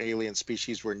particular alien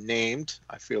species were named.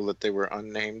 I feel that they were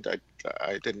unnamed.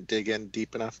 I didn't dig in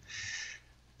deep enough.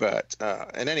 But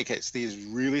in any case, these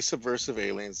really subversive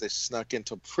aliens, they snuck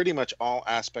into pretty much all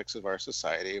aspects of our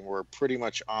society and were pretty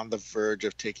much on the verge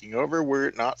of taking over were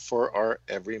it not for our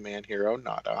everyman hero,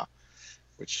 Nada,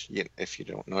 which, if you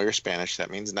don't know your Spanish,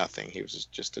 that means nothing. He was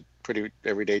just a pretty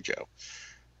everyday Joe.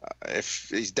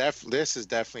 This is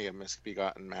definitely a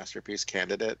misbegotten masterpiece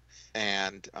candidate,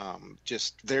 and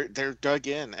just they're dug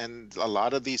in, and a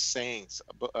lot of these sayings,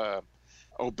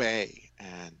 obey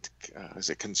and is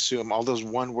it consume, all those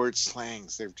one-word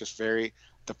slangs, they're just very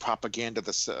the propaganda,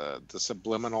 the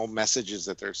subliminal messages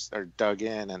that are dug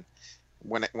in, and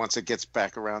once it gets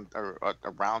back around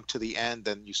to the end,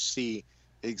 then you see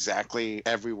exactly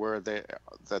everywhere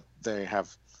that they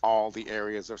have all the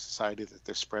areas of society that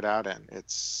they're spread out in.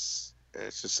 It's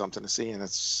just something to see, and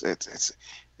it's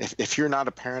if you're not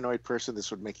a paranoid person, this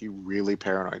would make you really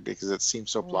paranoid because it seems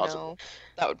so plausible. No,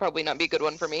 that would probably not be a good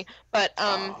one for me. But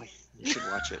you should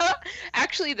watch it.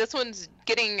 actually, this one's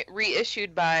getting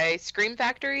reissued by Scream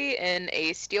Factory in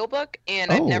a steelbook,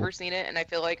 and I've never seen it, and I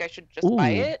feel like I should just buy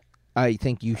it. I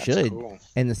think you That's should. cool.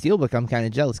 And the steelbook, I'm kind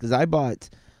of jealous because I bought.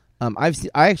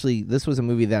 This was a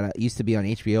movie that used to be on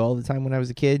HBO all the time when I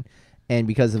was a kid, and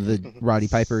because of the Roddy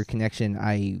Piper connection,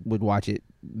 I would watch it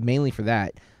mainly for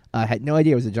that. I had no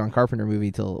idea it was a John Carpenter movie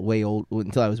until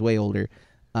I was way older.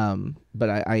 But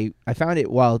I found it,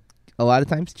 while a lot of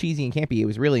times cheesy and campy, it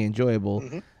was really enjoyable.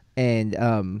 Mm-hmm.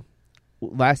 And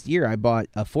last year I bought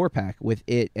a 4-pack with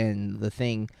it and The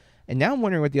Thing. And now I'm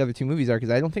wondering what the other two movies are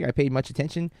because I don't think I paid much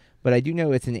attention, but I do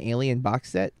know it's an Alien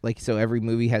box set. So every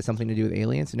movie has something to do with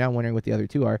aliens. So now I'm wondering what the other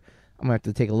two are. I'm gonna have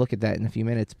to take a look at that in a few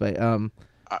minutes. But I'm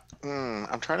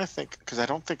trying to think because I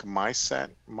don't think my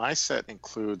set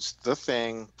includes The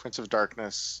Thing, Prince of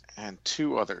Darkness, and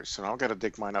two others. So I'll gotta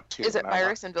dig mine up too. Is it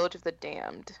Virus and Village of the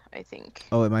Damned? I think.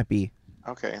 oh, it might be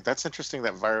Okay, that's interesting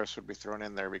that Virus would be thrown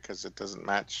in there because it doesn't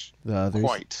match the others.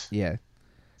 quite. Yeah,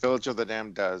 Village of the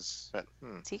Damned does, but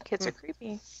See, kids are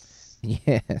creepy.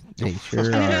 yeah, they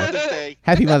sure Happy are. Mother's Day.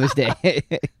 Happy Mother's Day.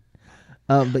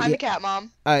 But I'm yeah, a cat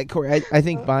mom. Corey, I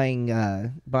think buying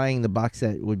the box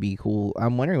set would be cool.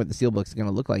 I'm wondering what the steelbook's going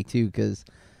to look like too, because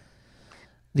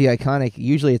the iconic,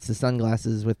 usually it's the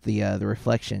sunglasses with the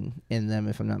reflection in them,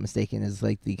 if I'm not mistaken, is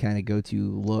like the kind of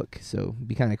go-to look. So it'd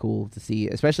be kind of cool to see,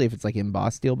 especially if it's like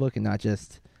embossed steelbook and not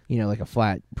just like a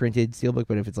flat printed steelbook,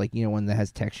 but if it's like one that has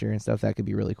texture and stuff, that could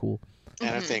be really cool.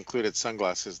 And if they included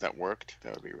sunglasses that worked,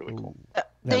 that would be really cool.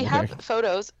 They would have work.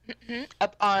 photos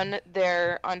up on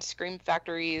Scream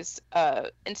Factory's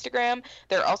Instagram.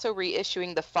 They're also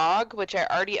reissuing The Fog, which I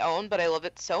already own, but I love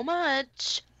it so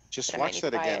much. Just I might watch need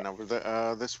that to buy again it.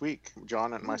 over this week.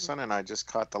 John and my son and I just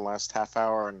caught the last half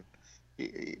hour, and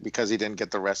because he didn't get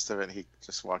the rest of it, he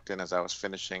just walked in as I was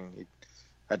finishing. He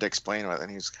had to explain it, and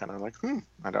he was kind of like,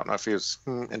 I don't know if he was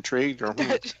intrigued or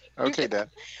okay, Dad.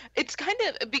 It's kind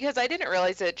of because I didn't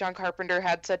realize that John Carpenter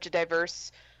had such a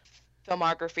diverse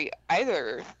filmography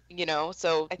either,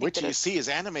 so I think Which that you it's... see his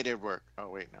animated work. Oh,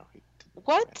 wait, no. He didn't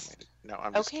What? animated. No,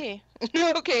 I'm just kidding.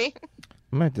 Okay. Okay.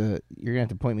 You're gonna have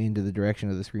to point me into the direction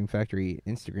of the Scream Factory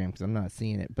Instagram because I'm not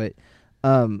seeing it. But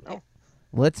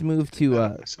let's move I to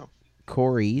don't myself.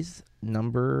 Corey's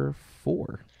number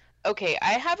 4. Okay,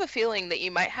 I have a feeling that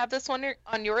you might have this one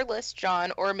on your list,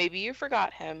 John, or maybe you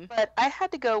forgot him. But I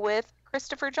had to go with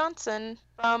Christopher Johnson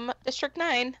from District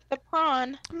 9, The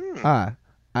Prawn.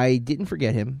 I didn't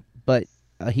forget him, but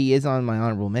he is on my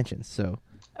honorable mentions. So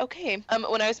Okay.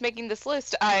 When I was making this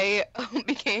list, I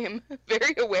became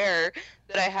very aware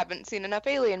that I haven't seen enough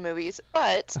Alien movies.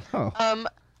 But,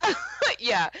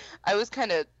 yeah, I was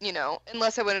kind of,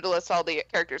 unless I wanted to list all the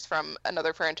characters from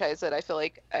another franchise that I feel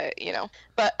like,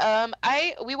 But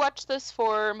we watched this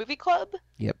for Movie Club.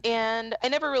 Yep. And I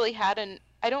never really had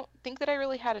I don't think that I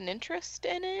really had an interest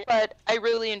in it, but I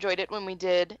really enjoyed it when we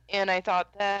did. And I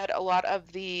thought that a lot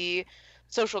of the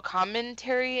social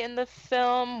commentary in the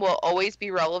film will always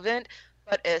be relevant,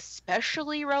 but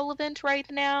especially relevant right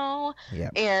now.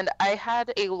 Yep. And I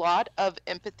had a lot of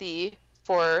empathy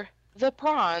for the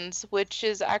prawns, which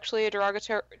is actually a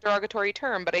derogatory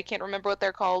term, but I can't remember what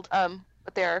they're called,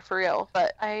 what they are for real.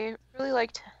 But I really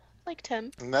liked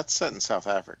him. And that's set in South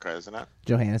Africa, isn't it?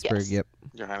 Johannesburg. Yes. Yep.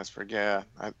 Johannesburg, yeah.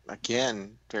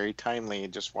 Again, very timely.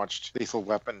 Just watched Lethal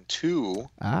Weapon 2.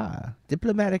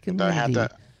 Diplomatic And I had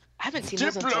immunity. I haven't seen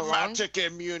those in so long. Diplomatic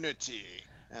immunity.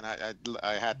 And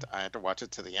I had to watch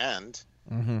it to the end.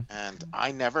 Mm-hmm. And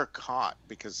I never caught,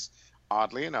 because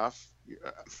oddly enough,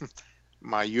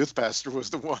 my youth pastor was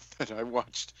the one that I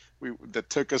watched that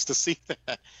took us to see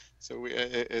that. So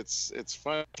it's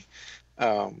funny.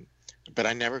 But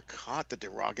I never caught the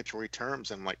derogatory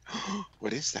terms. I'm like,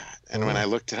 what is that? And when I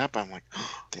looked it up, I'm like,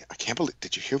 I can't believe.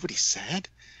 Did you hear what he said?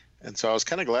 And so I was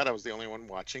kind of glad I was the only one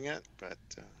watching it. But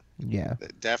Yeah.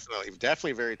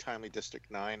 definitely very timely District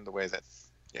 9. The way that,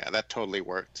 that totally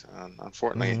worked.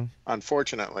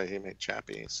 Unfortunately, he made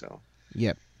Chappie. So.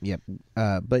 Yep.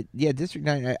 But yeah, District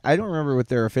 9, I don't remember what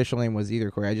their official name was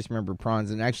either, Corey. I just remember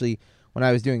Prawns. And actually, when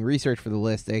I was doing research for the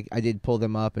list, I did pull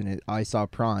them up, and I saw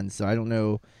Prawns. So I don't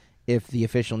know if the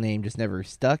official name just never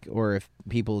stuck, or if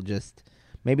people just,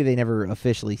 maybe they never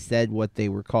officially said what they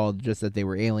were called, just that they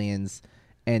were aliens,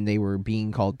 and they were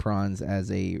being called prawns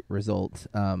as a result.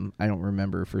 I don't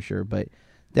remember for sure, but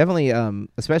definitely,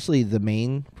 especially the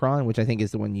main prawn, which I think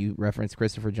is the one you referenced,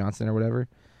 Christopher Johnson or whatever.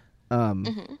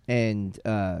 And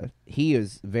he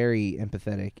is very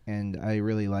empathetic, and I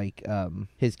really like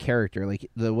his character. Like,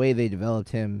 the way they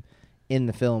developed him in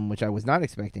the film, which I was not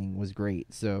expecting, was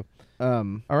great. So,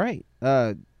 all right.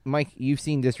 Mike, you've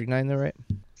seen District 9 though, right?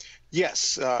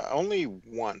 Yes, only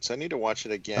once. I need to watch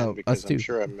it again because I'm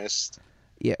sure I missed.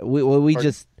 Yeah,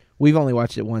 we've only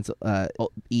watched it once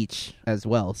each as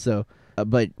well. So,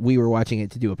 but we were watching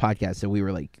it to do a podcast, so we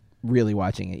were like really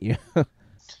watching it. You know?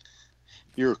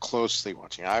 You were closely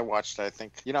watching. I watched. I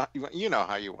think you know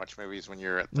how you watch movies when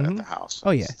you're at the house. Oh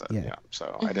yeah.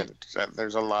 So I didn't.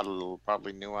 There's a lot of little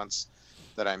probably nuance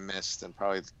that I missed, and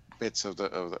probably bits of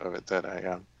it that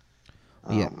I.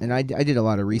 Yeah, and I did a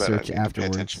lot of research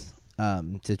afterwards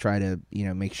to try to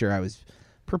make sure I was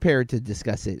prepared to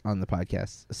discuss it on the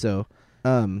podcast. So,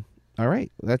 all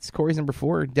right, that's Corey's number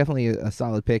 4. Definitely a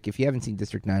solid pick. If you haven't seen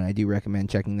District 9, I do recommend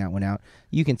checking that one out.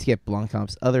 You can skip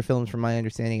Blomkamp's other films, from my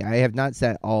understanding. I have not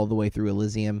sat all the way through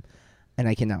Elysium, and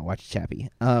I cannot watch Chappie.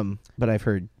 But I've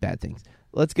heard bad things.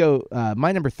 Let's go.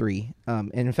 My number 3.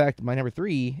 And in fact, my number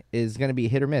 3 is going to be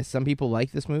hit or miss. Some people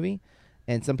like this movie,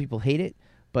 and some people hate it.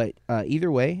 But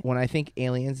either way, when I think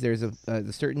aliens, there's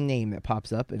a certain name that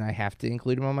pops up, and I have to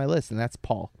include him on my list, and that's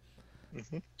Paul.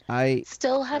 Mm-hmm. I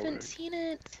still haven't seen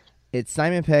it. It's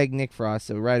Simon Pegg, Nick Frost,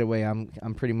 so right away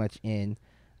I'm pretty much in.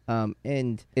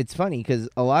 And it's funny because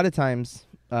a lot of times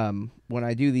when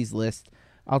I do these lists,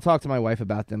 I'll talk to my wife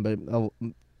about them, but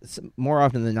more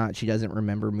often than not, she doesn't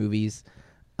remember movies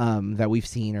that we've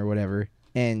seen or whatever.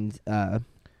 And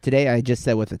today I just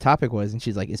said what the topic was, and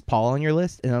she's like, "Is Paul on your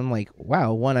list?" And I'm like,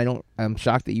 "Wow, one, I'm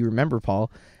shocked that you remember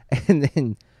Paul," and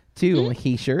then 2,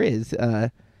 he sure is.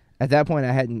 At that point,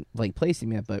 I hadn't placed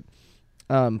him yet, but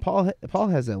Paul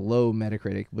has a low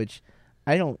Metacritic, which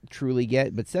I don't truly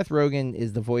get. But Seth Rogen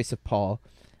is the voice of Paul,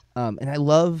 and I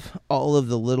love all of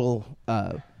the little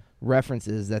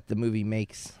references that the movie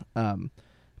makes,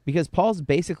 because Paul's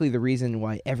basically the reason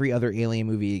why every other Alien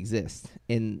movie exists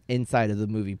inside of the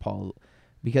movie Paul.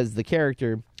 Because the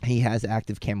character, he has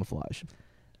active camouflage.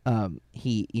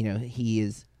 He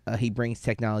brings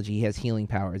technology. He has healing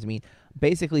powers. I mean,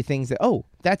 basically things that. Oh,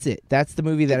 that's it. That's the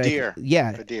movie that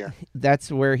The deer.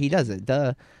 That's where he does it.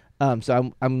 Duh.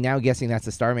 So I'm now guessing that's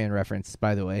a Starman reference,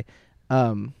 by the way.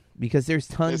 Because there's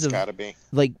tons of. It's gotta be.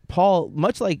 Like Paul,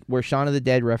 much like where Shaun of the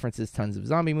Dead references tons of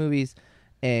zombie movies,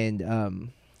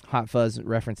 and Hot Fuzz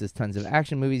references tons of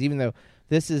action movies. Even though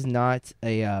this is not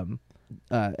a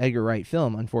Edgar Wright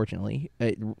film, unfortunately.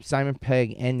 Simon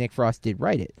Pegg and Nick Frost did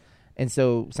write it. And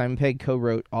so Simon Pegg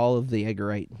co-wrote all of the Edgar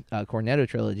Wright Cornetto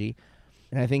trilogy.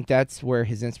 And I think that's where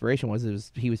his inspiration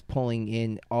was. He was pulling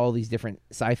in all these different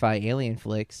sci-fi alien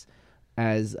flicks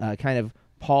as kind of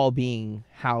Paul being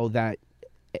how that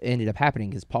ended up happening.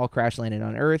 Because Paul crash landed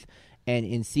on Earth and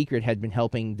in secret had been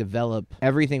helping develop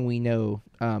everything we know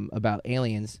about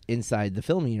aliens inside the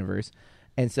film universe.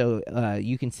 And so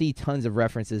you can see tons of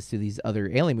references to these other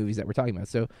alien movies that we're talking about.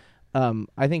 So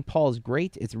I think Paul's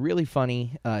great. It's really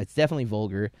funny. It's definitely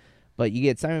vulgar. But you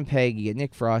get Simon Pegg, you get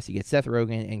Nick Frost, you get Seth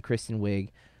Rogen and Kristen Wiig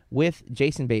with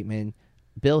Jason Bateman,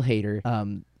 Bill Hader,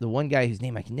 the one guy whose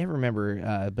name I can never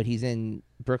remember, but he's in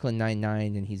Brooklyn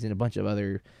Nine-Nine and he's in a bunch of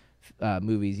other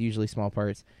movies, usually small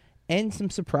parts, and some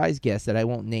surprise guests that I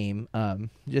won't name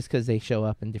just because they show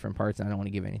up in different parts and I don't want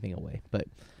to give anything away. But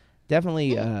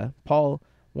definitely, Paul,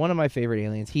 one of my favorite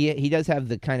aliens. He does have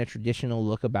the kind of traditional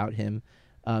look about him,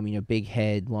 big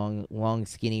head, long,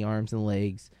 skinny arms and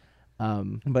legs.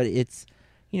 But it's,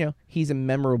 he's a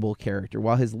memorable character.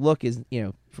 While his look is,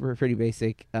 pretty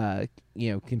basic,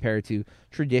 compared to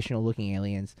traditional looking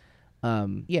aliens.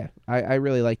 I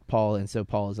really liked Paul, and so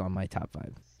Paul is on my top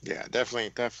 5. Yeah,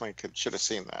 definitely should have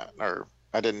seen that, or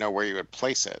I didn't know where you would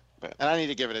place it. And I need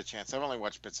to give it a chance. I've only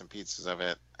watched bits and pieces of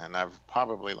it, and I've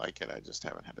probably like it. I just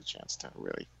haven't had a chance to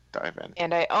really dive in.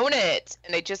 And I own it,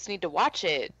 and I just need to watch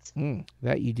it.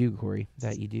 That you do, Corey.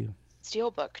 That you do.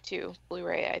 Steelbook too,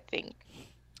 Blu-ray, I think.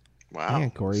 Wow.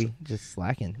 Man, Corey, just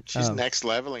slacking. She's next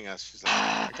leveling us. She's like,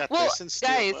 I got Well, this in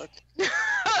guys, Steelbook.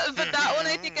 but that one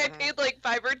I think I paid like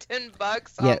 $5 or $10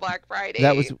 Yeah, on Black Friday.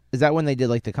 Is that when they did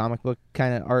like the comic book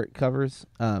kind of art covers?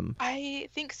 I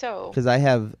think so. Because I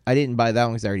didn't buy that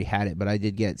one because I already had it, but I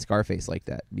did get Scarface like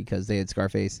that because they had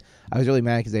Scarface. I was really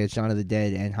mad because they had Shaun of the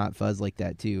Dead and Hot Fuzz like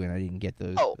that too, and I didn't get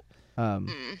those. Oh.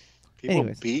 People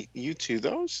anyways. beat you to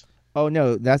those? Oh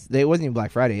no, it wasn't even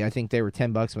Black Friday. I think they were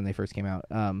 $10 when they first came out.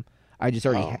 I just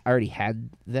I already had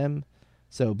them,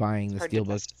 so buying the Hard to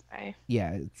Steelbook, justify.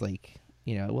 yeah, it's like,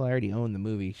 well, I already own the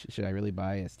movie. Should I really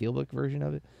buy a Steelbook version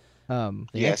of it? The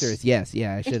Yes. answer is yes.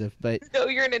 Yeah, I should have. But No,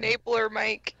 you're an enabler,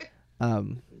 Mike.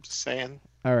 I'm just saying.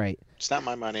 all right, It's not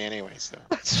my money anyway, so.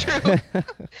 That's true.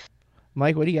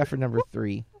 Mike, what do you got for number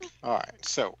 3? All right,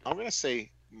 so I'm going to say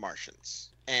Martians.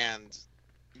 And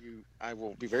I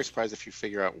will be very surprised if you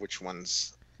figure out which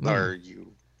ones or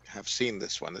you have seen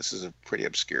this one. This is a pretty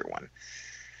obscure one.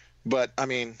 But, I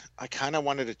mean, I kind of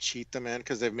wanted to cheat them in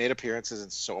because they've made appearances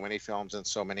in so many films and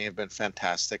so many have been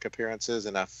fantastic appearances.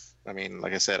 Enough, I mean,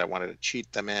 like I said, I wanted to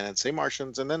cheat them in and say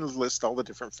Martians and then list all the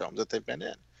different films that they've been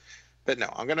in. But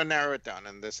no, I'm going to narrow it down.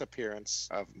 And this appearance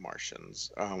of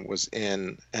Martians was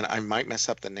in, and I might mess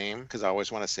up the name because I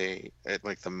always want to say it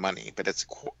like the money, but it's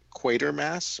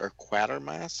Quatermass or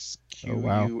Quatermass, Oh,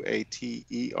 wow.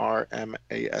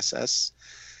 Quatermass,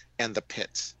 and The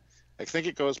Pit. I think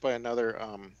it goes by another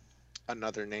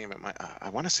name. I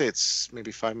want to say it's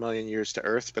maybe 5 million years to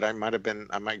Earth, but I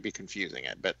might be confusing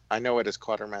it. But I know it is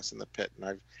Quatermass and The Pit,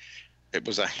 and it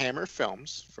was a Hammer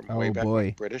Films from way back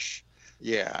when, British.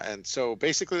 Yeah, and so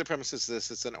basically the premise is this: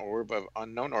 it's an orb of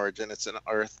unknown origin. It's an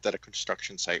Earth at a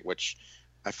construction site, which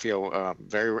I feel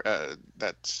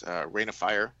Rain of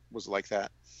Fire was like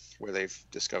that, where they've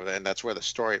discovered that, and that's where the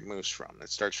story moves from. It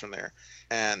starts from there.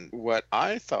 And what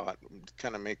I thought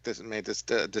kind of made this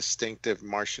distinctive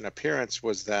Martian appearance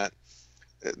was that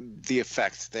the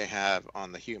effect they have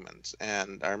on the humans.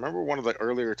 And I remember one of the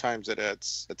earlier times that I'd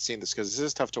seen this, because this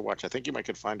is tough to watch. I think you might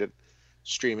could find it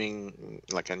streaming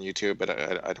like on YouTube, but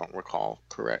I don't recall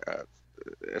correct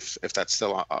if that's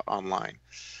still online.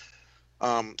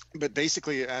 But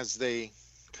basically, as they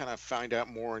kind of find out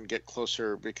more and get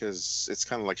closer, because it's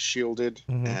kind of like shielded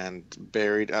and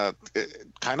buried,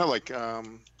 kind of like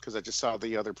because I just saw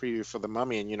the other preview for The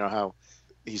Mummy, and you know how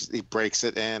he breaks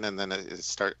it in and then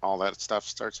all that stuff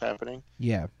starts happening.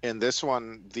 Yeah. In this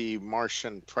one, the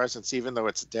Martian presence, even though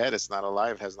it's dead, it's not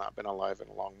alive, has not been alive in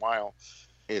a long while.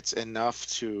 It's enough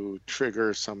to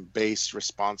trigger some base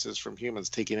responses from humans,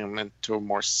 taking them into a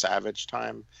more savage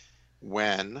time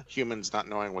when humans, not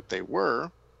knowing what they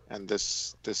were, and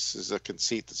this is a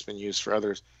conceit that's been used for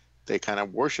others, they kind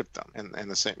of worship them in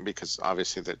the same, because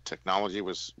obviously the technology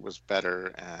was better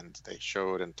and they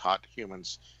showed and taught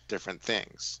humans different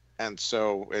things. And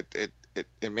so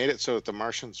it made it so that the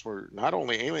Martians were not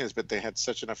only aliens, but they had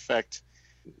such an effect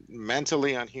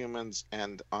mentally on humans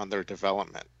and on their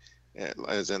development.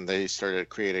 As in, they started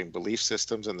creating belief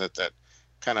systems, and that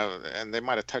kind of, and they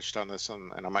might have touched on this,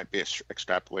 and I might be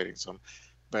extrapolating some,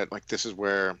 but like this is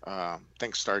where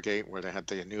think Stargate, where they had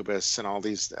the Anubis and all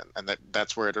these, and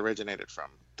that's where it originated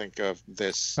from. Think of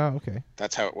this. Oh, okay.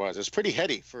 That's how it was. It's pretty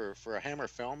heady for a Hammer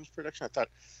Films production. I thought,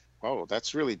 whoa,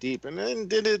 that's really deep. And then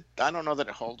did it? I don't know that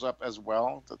it holds up as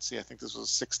well. Let's see. I think this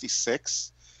was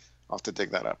 1966. I'll have to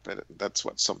dig that up. That's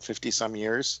some 50 some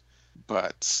years.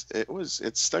 But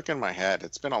it's stuck in my head.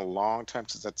 It's been a long time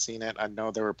since I'd seen it. I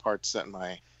know there were parts that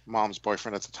my mom's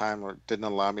boyfriend at the time didn't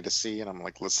allow me to see, and I'm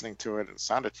like listening to it, and it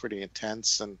sounded pretty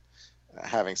intense. And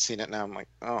having seen it now, I'm like,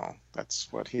 oh,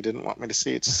 that's what he didn't want me to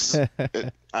see. I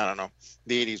don't know.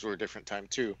 The 80s were a different time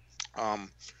too.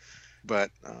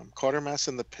 But Quatermass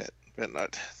and The Pit.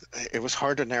 But it was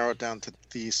hard to narrow it down to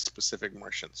these specific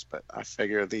Martians. But I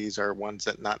figure these are ones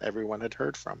that not everyone had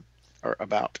heard from or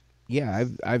about. Yeah,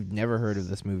 I've never heard of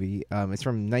this movie. It's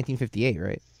from 1958,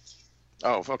 right?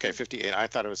 Oh, okay, 58. I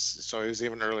thought it was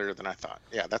even earlier than I thought.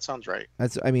 Yeah, that sounds right. I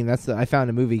found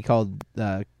a movie called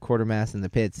Quatermass and the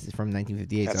Pits from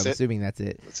 1958. That's so I'm assuming that's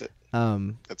it. That's it.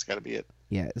 That's got to be it.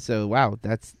 Yeah. So wow,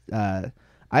 that's I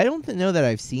don't know that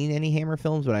I've seen any Hammer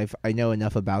films, but I know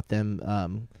enough about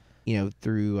them.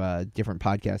 Through different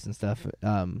podcasts and stuff.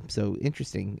 So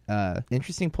interesting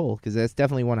pull, because that's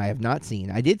definitely one I have not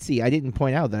seen. I didn't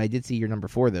point out that I did see your number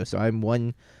 4 though, so I'm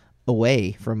one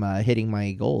away from hitting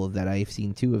my goal of that I've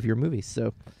seen 2 of your movies.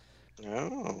 So,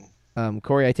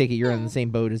 Corey, I take it you're on the same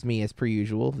boat as me as per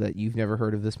usual, that you've never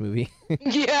heard of this movie.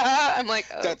 Yeah, I'm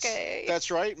like, okay. That's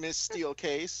right, Miss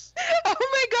Steelcase. Oh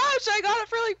my gosh, I got it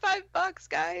for like $5,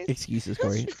 guys. Excuses,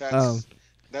 Corey.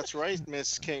 That's right,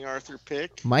 Miss King Arthur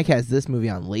Pick. Mike has this movie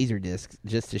on Laserdisc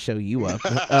just to show you up.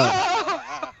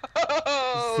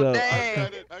 Oh, So- dang.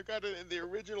 I got it in the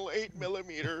original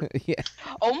 8mm. Yeah.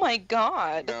 Oh my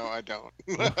god. No, I don't.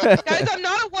 Guys, I'm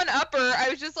not a one-upper. I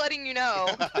was just letting you know.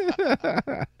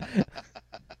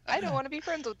 I don't want to be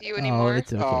friends with you Oh, anymore.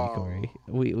 it's okay, Oh. Corey.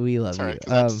 We love Sorry, you.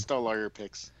 'cause I stole all your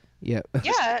picks. Yeah.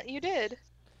 Yeah, you did.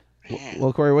 Man.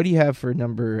 Well, Corey, what do you have for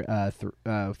number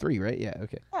 3? Right? Yeah.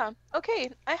 Okay. Yeah. Okay,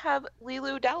 I have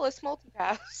Lilu Dallas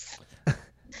Multipass.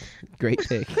 Great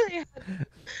pick.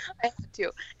 I had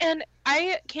to. And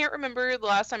I can't remember the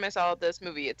last time I saw this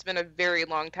movie. It's been a very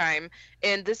long time.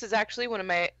 And this is actually one of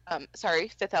my,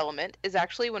 Fifth Element is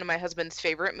actually one of my husband's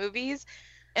favorite movies.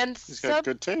 And He's got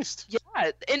good taste.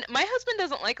 yeah, and my husband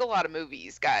doesn't like a lot of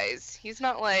movies, guys. He's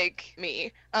not like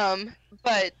me.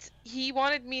 But he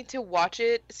wanted me to watch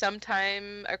it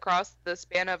sometime across the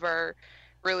span of our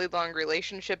really long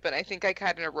relationship, and I think I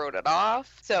kind of wrote it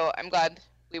off. So I'm glad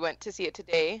we went to see it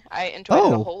today. I enjoyed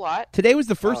it a Oh. whole lot. Today was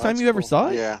the first time that's you ever cool. saw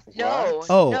it? Yeah. No, What?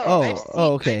 Oh, no, oh, I've seen-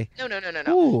 oh, okay.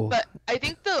 No. Ooh. But I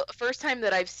think the first time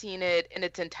that I've seen it in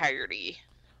its entirety.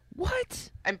 What?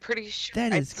 I'm pretty sure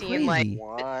That I've is seen like crazy.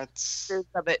 What? pieces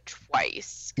of it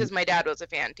twice because my dad was a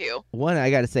fan too. One, I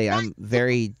gotta say, I'm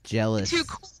very jealous. Too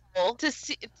cool to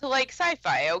see to like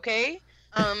sci-fi. Okay.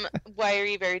 Why are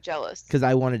you very jealous? Because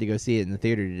I wanted to go see it in the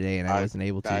theater today, and I I- wasn't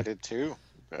able to. I did too.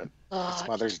 But it's Ugh,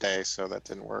 Mother's Day, so that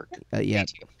didn't work. Yeah. me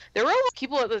too. There were a lot of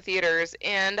people at the theaters,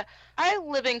 and I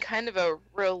live in kind of a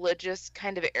religious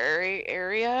kind of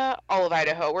area. All of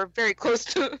Idaho, we're very close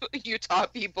to Utah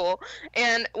people,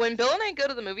 and when Bill and I go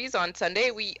to the movies on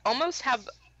Sunday, we almost have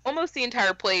almost the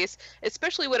entire place,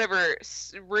 especially whatever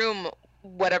room,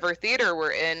 whatever theater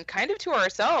we're in, kind of to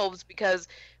ourselves because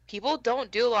people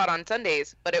don't do a lot on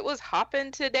Sundays. But it was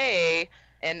hopping today.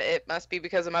 And it must be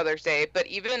because of Mother's Day. But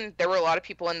even there were a lot of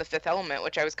people in the Fifth Element,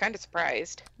 which I was kind of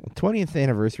surprised. 20th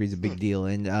anniversary is a big deal,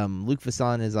 and Luke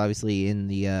Besson is obviously in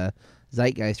the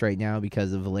zeitgeist right now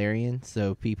because of Valerian.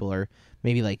 So people are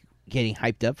maybe like getting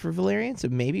hyped up for Valerian. So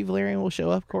maybe Valerian will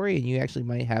show up, Corey, and you actually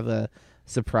might have a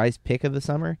surprise pick of the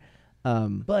summer.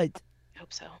 But I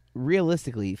hope so.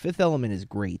 realistically, Fifth Element is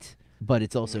great, but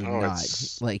it's also No, not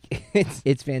it's- like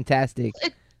it's fantastic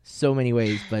It- so many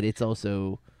ways, but it's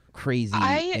also crazy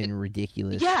I- and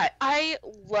ridiculous. Yeah, I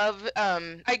love.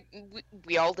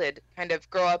 We all did kind of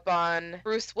grow up on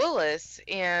Bruce Willis,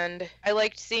 and I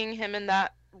liked seeing him in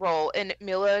that role. And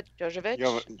Mila Jovovich.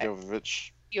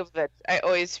 Jovovich. Jovovich. I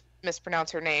always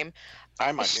mispronounce her name.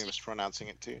 I might be mispronouncing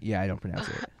it too. Yeah, I don't pronounce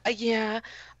it. Yeah.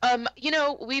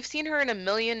 We've seen her in a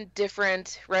million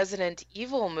different Resident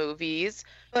Evil movies,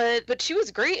 but she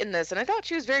was great in this, and I thought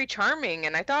she was very charming,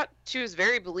 and I thought she was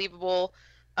very believable.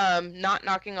 Not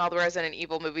knocking all the Resident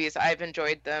Evil movies. I've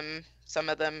enjoyed them. Some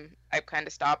of them I've kind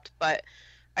of stopped, but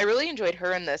I really enjoyed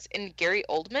her in this. And Gary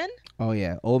Oldman. Oh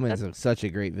yeah, Oldman's such a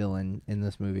great villain in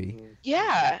this movie.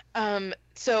 Yeah.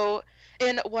 So,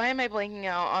 and why am I blanking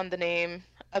out on the name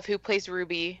of who plays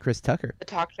Ruby, Chris Tucker. the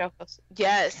talk show host?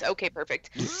 Yes. Okay. Perfect.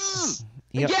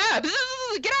 You know, Yeah.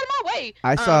 Get out of my way.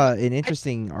 I saw an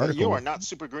interesting article You are not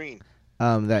super green.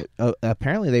 that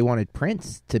apparently they wanted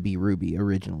Prince to be Ruby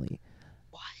originally.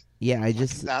 What? Yeah, I I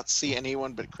just did not see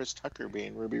anyone but Chris Tucker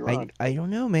being Ruby Rod. I don't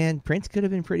know, man. Prince could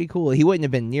have been pretty cool. He wouldn't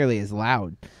have been nearly as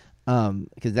loud,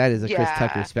 because that is a Chris Yeah.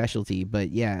 Tucker specialty. But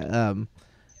yeah,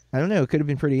 I don't know. It could have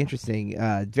been pretty interesting.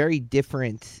 Very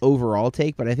different overall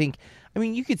take, but I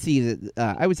mean, you could see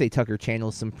that. I would say Tucker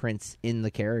channels some Prince in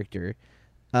the character.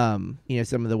 Some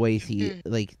of the ways he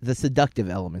like the seductive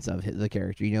elements of the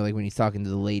character. Like when he's talking to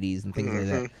the ladies and things like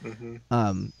that.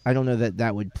 Mm-hmm. I don't know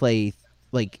that would play.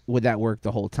 Like, would that work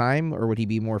the whole time, or would he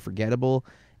be more forgettable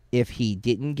if he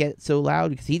didn't get so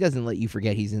loud? Because he doesn't let you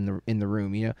forget he's in the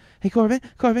room. Hey Corbin.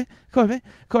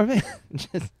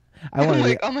 Just, I want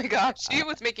to. Oh my gosh, she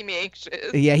was making me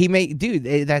anxious. Yeah,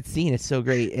 that scene is so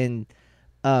great, and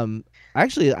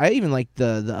actually, I even like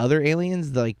the other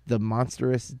aliens, like the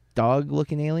monstrous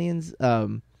dog-looking aliens.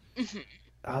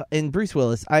 And Bruce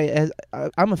Willis,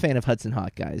 I'm a fan of Hudson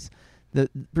Hawk, guys.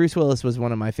 Bruce Willis was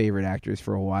one of my favorite actors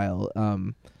for a while,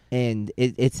 and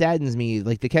it saddens me.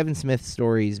 Like the Kevin Smith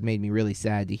stories made me really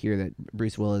sad to hear that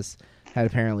Bruce Willis had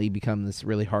apparently become this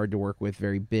really hard to work with,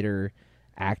 very bitter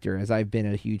actor. As I've been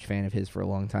a huge fan of his for a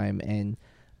long time, and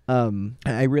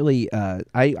I really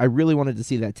wanted to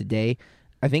see that today.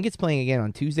 I think it's playing again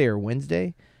on Tuesday or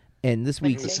Wednesday, and this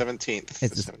week The 17th.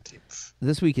 It's The the- 17th.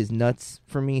 this week is nuts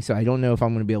for me. So I don't know if I'm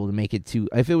going to be able to make it to.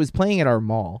 If it was playing at our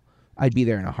mall, I'd be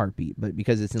there in a heartbeat. But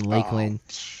because it's in Lakeland,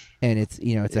 and it's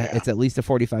Yeah. it's at least a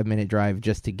 45-minute drive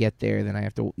just to get there, then I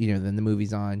have to then the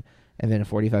movie's on, and then a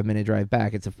 45-minute drive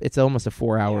back. It's almost a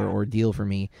 4-hour ordeal for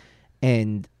me,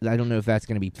 and I don't know if that's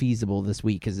going to be feasible this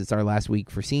week because it's our last week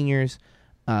for seniors.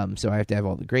 So I have to have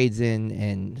all the grades in,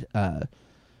 and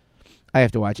I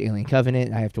have to watch Alien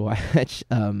Covenant. I have to watch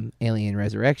Alien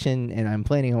Resurrection, and I'm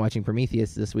planning on watching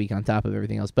Prometheus this week on top of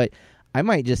everything else. But I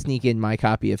might just sneak in my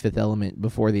copy of Fifth Element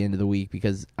before the end of the week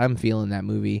because I'm feeling that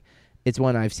movie. It's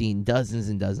one I've seen dozens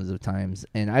and dozens of times,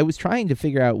 and I was trying to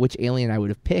figure out which Alien I would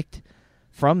have picked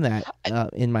from that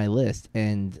in my list,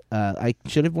 and I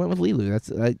should have went with Lilu. That's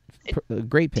a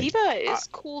great pick. Diva is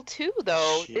cool too,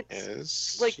 though. There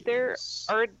is.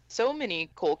 are so many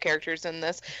cool characters in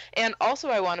this, and also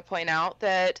I want to point out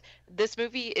that this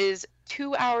movie is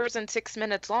 2 hours and 6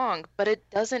 minutes long, but it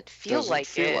doesn't feel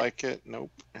like it.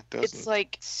 Nope, it doesn't. It's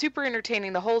like super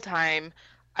entertaining the whole time.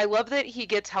 I love that he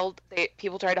gets held.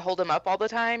 People try to hold him up all the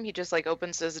time. He just like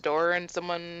opens his door and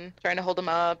someone trying to hold him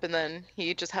up, and then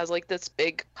he just has like this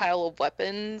big pile of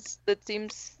weapons that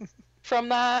seems from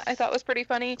that. I thought was pretty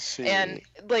funny, and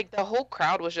like the whole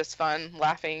crowd was just fun,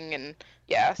 laughing, and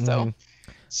yeah. So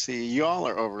see, y'all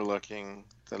are overlooking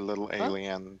the little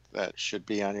alien that should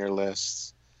be on your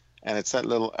list. And it's that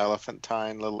little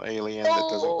elephantine little alien that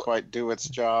doesn't quite do its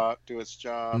job.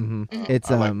 Mm-hmm. It's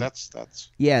that's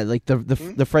yeah, like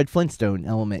the Fred Flintstone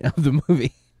element of the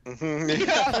movie.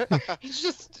 Yeah, he's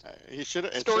just he should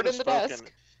have stored in the spoken.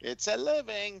 desk. It's a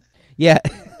living. Yeah.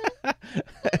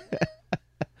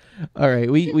 All right,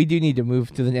 we do need to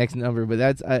move to the next number, but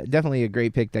that's definitely a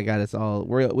great pick that got us all.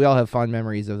 We all have fond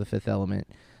memories of the Fifth Element.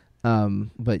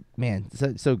 But man,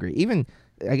 so great. Even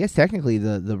I guess technically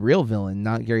the real villain,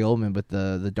 not Gary Oldman, but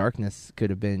the Darkness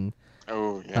could have been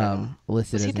listed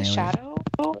Was as he an the alien. Shadow?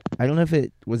 I don't know if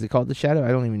it was called the Shadow. I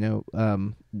don't even know.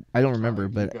 I don't remember,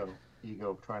 but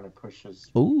Ego trying to push his.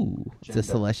 ooh, it's a agenda.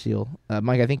 Celestial.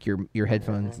 Mike, I think your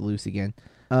headphones loose again.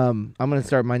 I'm gonna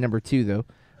start my number 2 though.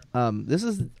 This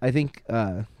is I think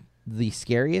the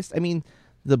scariest. I mean,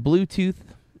 the Bluetooth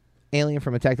alien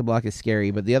from Attack the Block is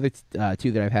scary, but the other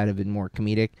two that I've had have been more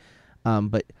comedic.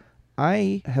 But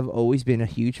I have always been a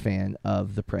huge fan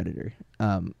of the Predator.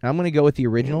 I'm going to go with the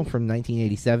original from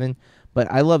 1987,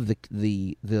 but I love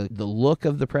the look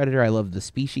of the Predator. I love the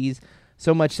species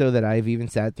so much so that I've even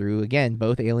sat through again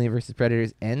both Alien versus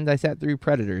Predators, and I sat through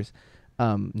Predators.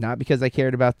 Not because I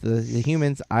cared about the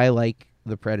humans. I like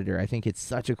the Predator. I think it's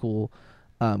such a cool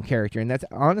character, and that's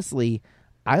honestly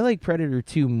I like Predator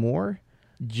 2 more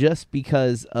just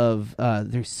because of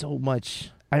there's so much.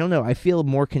 I don't know. I feel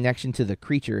more connection to the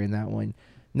creature in that one.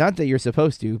 Not that you're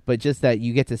supposed to, but just that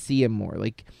you get to see him more.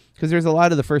 Like, because there's a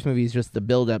lot of the first movie is just the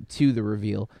build up to the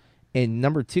reveal. And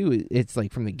number 2, it's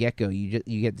like from the get go, you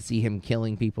get to see him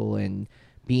killing people and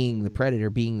being the Predator,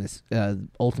 being this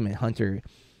ultimate hunter.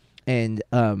 And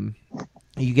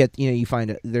you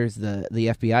find there's the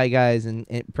FBI guys in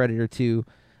Predator 2.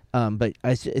 But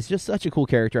it's just such a cool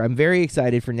character. I'm very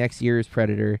excited for next year's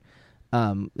Predator.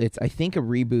 It's I think a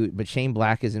reboot, but Shane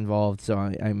Black is involved, so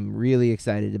I'm really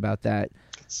excited about that.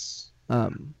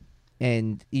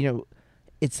 And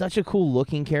it's such a cool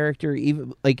looking character.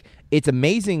 Even like it's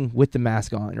amazing with the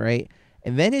mask on, right?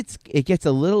 And then it gets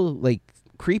a little like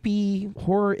creepy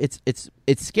horror. It's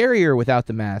scarier without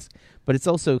the mask, but it's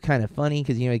also kind of funny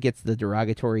because it gets the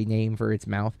derogatory name for its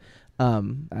mouth.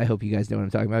 I hope you guys know what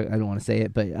I'm talking about. I don't want to say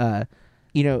it, but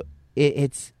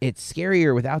it's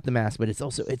scarier without the mask, but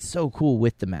it's so cool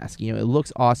with the mask. It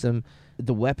looks awesome.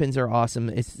 The weapons are awesome.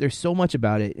 There's so much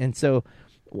about it, and so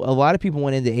a lot of people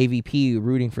went into AVP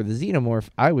rooting for the Xenomorph.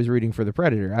 I was rooting for the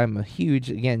Predator. I'm a huge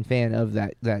fan of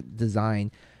that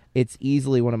design. It's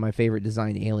easily one of my favorite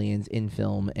designed aliens in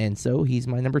film, and so he's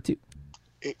my number 2.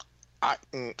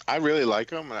 I really like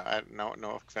him, and I no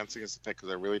offense against the pick because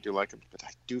I really do like him, but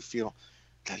I do feel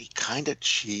that he kind of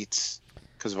cheats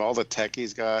because of all the tech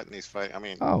he's got and he's fighting. I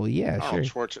mean, oh yeah, Arnold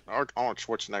sure.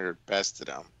 Schwarzenegger bested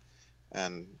him,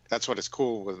 and that's what is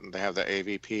cool when they have the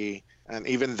AVP. And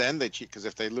even then they cheat because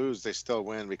if they lose, they still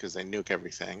win because they nuke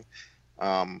everything.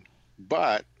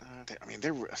 But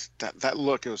that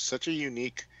look, it was such a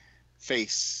unique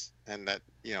face, and that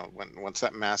once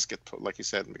that mask gets like you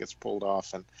said gets pulled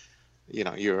off, and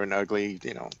you're an ugly,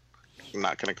 I'm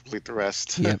not going to complete the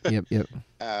rest. Yep.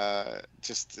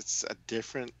 Just it's a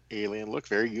different alien look,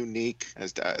 very unique.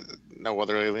 As no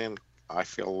other alien I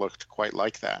feel looked quite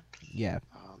like that. Yeah.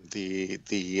 The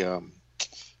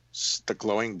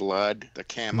glowing blood, the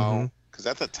camo, because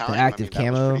at the time the active that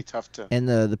was camo pretty tough to, and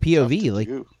the POV, like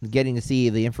do. getting to see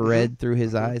the infrared through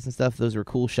his eyes and stuff. Those were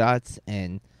cool shots,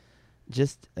 and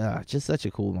just such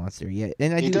a cool monster. Yeah,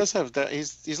 and He does have that.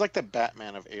 He's like the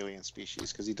Batman of alien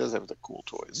species because he does have the cool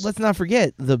toys. Let's not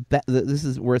forget this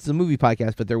is where it's a movie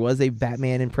podcast, but there was a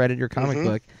Batman and Predator comic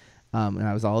book, and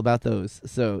I was all about those.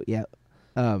 So yeah,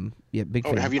 big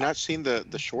fan. Have you not seen the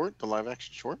short, the live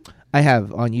action short? I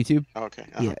have on YouTube. Oh, okay.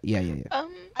 Yeah.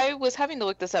 I was having to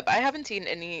look this up. I haven't seen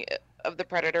any of the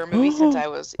Predator movies since I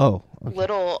was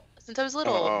little. Since I was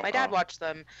little, my dad watched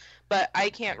them, but I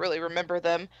can't really remember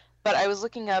them. But I was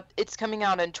looking up, it's coming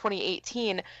out in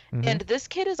 2018, and this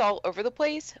kid is all over the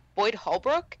place. Boyd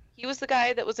Holbrook, he was the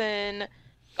guy that was in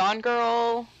Gone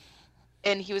Girl,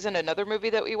 and he was in another movie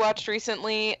that we watched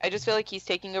recently. I just feel like he's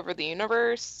taking over the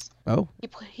universe. Oh.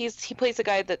 He plays a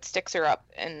guy that sticks her up,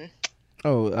 and...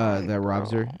 that robs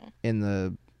her in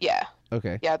the... Yeah.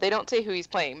 Okay. Yeah, they don't say who he's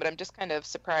playing, but I'm just kind of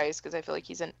surprised because I feel like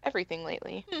he's in everything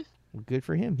lately. Well, good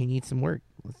for him. He needs some work.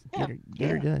 Let's get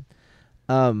her done.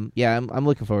 I'm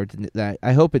looking forward to that.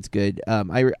 I hope it's good.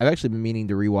 I've actually been meaning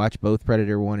to rewatch both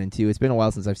Predator 1 and 2. It's been a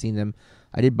while since I've seen them.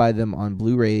 I did buy them on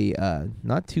Blu-ray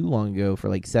not too long ago for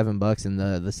like $7 in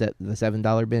the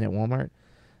 $7 bin at Walmart.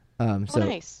 So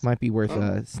nice. Might be worth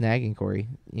snagging, Corey.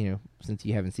 Since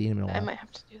you haven't seen them in a while. I might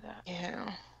have to do that.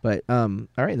 Yeah. But all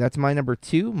right, that's my number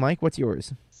 2. Mike, what's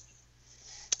yours?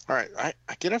 All right, I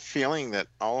get a feeling that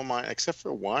all of mine, except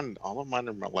for one, all of mine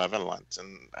are malevolent,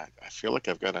 and I feel like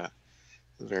I've got a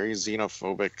very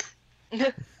xenophobic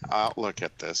outlook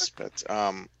at this. But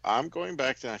I'm going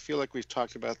back to, I feel like we've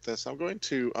talked about this. I'm going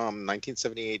to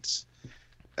 1978's,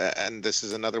 and this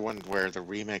is another one where the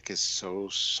remake is so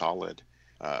solid.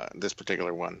 This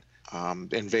particular one,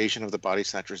 the Invasion of the Body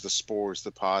Snatchers, the spores,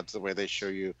 the pods, the way they show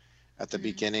you at the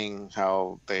beginning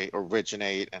how they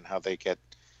originate and how they get,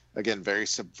 again, very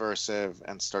subversive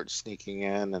and start sneaking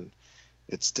in, and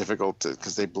it's difficult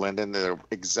because they blend in. Their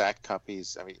exact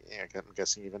copies. I mean, I'm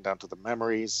guessing even down to the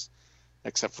memories,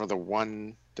 except for the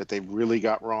one that they really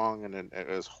got wrong, and it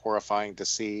was horrifying to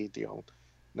see. Do you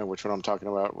know which one I'm talking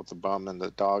about, with the bum and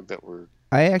the dog that were...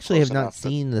 I actually have not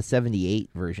seen the 78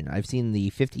 version. I've seen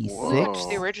the 56. Watch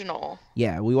the original.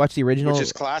 Yeah, we watched the original. Which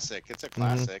is classic. It's a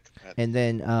classic. And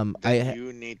then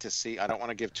you need to see... I don't want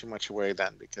to give too much away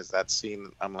then, because that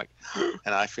scene, I'm like...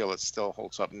 and I feel it still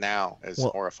holds up now as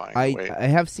horrifying. I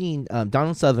have seen...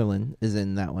 Donald Sutherland is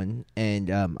in that one, and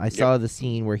I saw the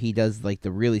scene where he does like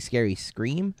the really scary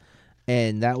scream,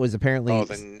 and that was apparently... Oh,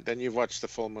 then you've watched the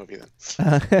full movie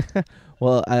then.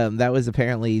 Well, that was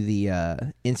apparently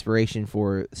the inspiration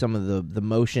for some of the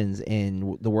motions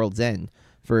in The World's End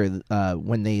for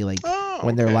when they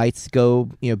when their lights go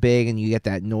big and you get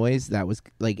that noise. That was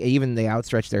like, even they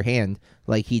outstretch their hand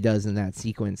like he does in that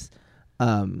sequence.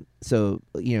 So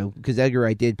because Edgar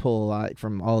Wright did pull a lot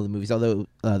from all of the movies, although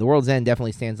The World's End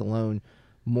definitely stands alone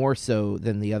more so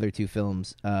than the other two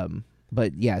films.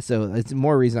 But yeah, so it's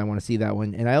more reason I want to see that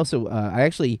one. And I also I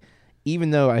actually,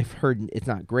 even though I've heard it's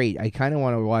not great, I kind of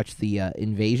want to watch the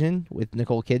Invasion with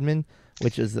Nicole Kidman,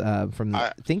 which is from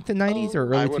I think the 90s or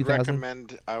early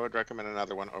 2000s. I would recommend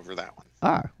another one over that one.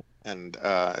 Ah. And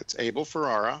it's Abel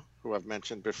Ferrara, who I've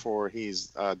mentioned before.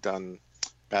 He's done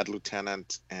Bad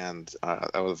Lieutenant and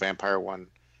a vampire one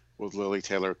with Lily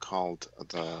Taylor called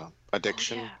The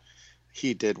Addiction. Oh, yeah.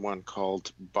 He did one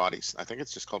called I think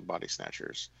it's just called Body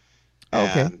Snatchers.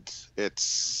 Okay. And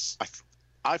it's...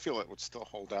 I feel it would still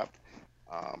hold up,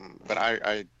 but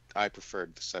I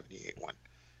preferred the 78 one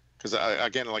because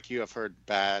again, like you, have heard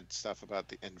bad stuff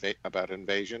about about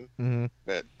Invasion,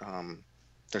 but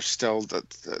there's still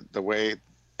the way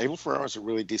Abel Ferrara is a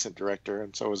really decent director,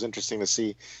 and so it was interesting to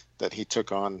see that he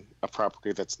took on a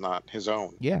property that's not his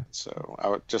own. Yeah. So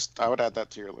I would add that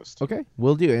to your list. Okay,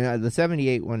 we'll do. And the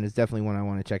 78 one is definitely one I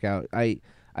want to check out. I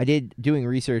did, doing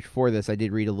research for this, I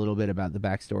did read a little bit about the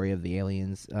backstory of the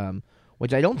aliens.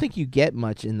 Which I don't think you get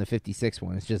much in the 56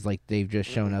 one. It's just like they've just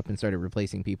shown up and started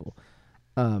replacing people.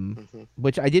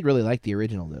 Which I did really like the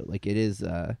original though. Like it is,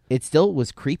 it still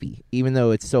was creepy even though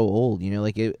it's so old.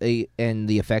 Like and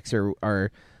the effects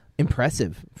are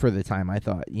impressive for the time. I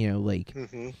thought.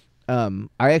 I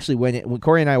actually went when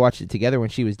Corey and I watched it together when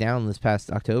she was down this past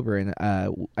October, and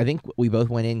I think we both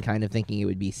went in kind of thinking it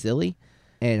would be silly,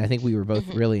 and I think we were both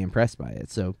really impressed by it.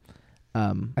 So.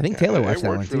 I think Taylor watched that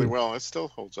one too. It worked really well. It still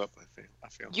holds up, I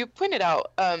feel. You pointed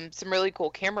out some really cool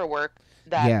camera work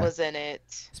that was in it,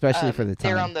 especially for the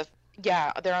time.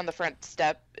 They're on the front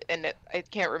step, and I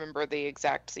can't remember the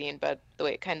exact scene, but the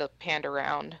way it kind of panned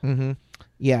around. Mm-hmm.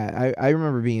 Yeah, I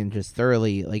remember being just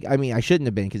thoroughly I shouldn't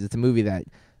have been because it's a movie that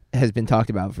has been talked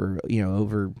about for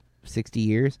over 60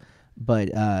 years. but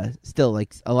still,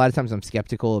 like, a lot of times I'm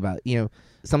skeptical about,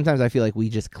 sometimes I feel like we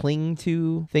just cling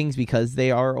to things because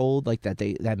they are old, like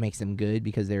that makes them good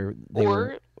because they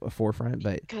were a forefront.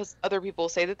 But because other people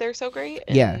say that they're so great,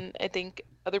 and Yeah. I think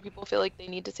other people feel like they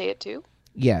need to say it too.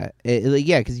 yeah,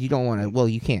 because you don't want to. Well,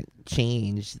 you can't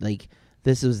change. Like,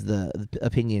 this was the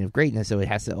opinion of greatness, so it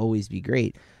has to always be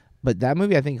great. But that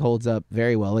movie, I think, holds up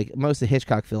very well. Like most of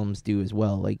Hitchcock films do as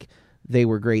well. Like, they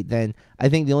were great then. I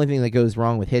think the only thing that goes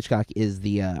wrong with Hitchcock is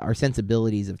the our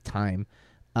sensibilities of time.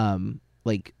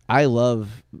 Like, I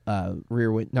love I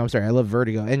love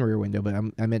Vertigo and Rear Window, but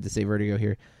I meant to say Vertigo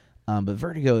here. But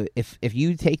Vertigo, if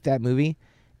you take that movie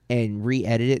and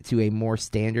re-edit it to a more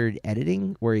standard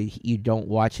editing where you don't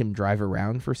watch him drive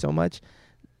around for so much,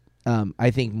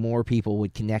 I think more people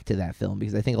would connect to that film,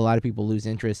 because I think a lot of people lose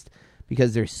interest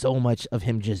because there's so much of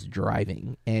him just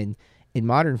driving. And in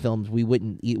modern films, we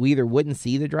either wouldn't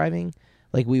see the driving,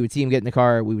 like we would see him get in the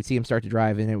car, we would see him start to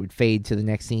drive, and it would fade to the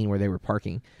next scene where they were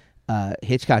parking.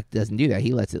 Hitchcock doesn't do that.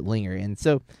 He lets it linger. And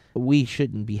so we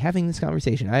shouldn't be having this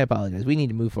conversation. I apologize. We need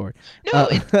to move forward. No,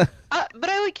 but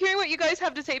I like hearing what you guys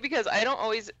have to say, because I don't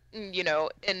always,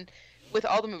 and with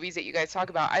all the movies that you guys talk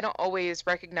about, I don't always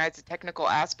recognize the technical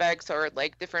aspects or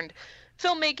like different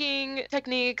filmmaking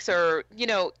techniques, or,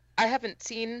 I haven't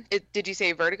seen it. Did you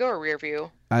say Vertigo or Rear View?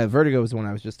 Vertigo was the one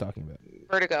I was just talking about.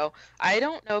 Vertigo. I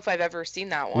don't know if I've ever seen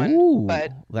that one, Ooh,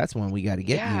 but that's one we got to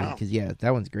get Yeah. because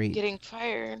that one's great. getting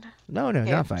fired. No,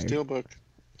 Okay. not fired. Steelbook.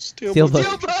 Steelbook.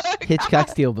 Steelbook. Hitchcock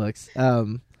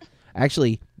Steelbooks.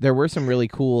 Actually, there were some really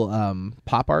cool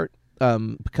pop art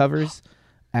covers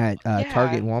at Yeah.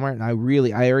 Target and Walmart, and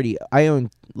I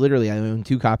own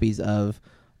 2 copies of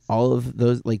all of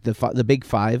those, like the big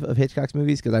 5 of Hitchcock's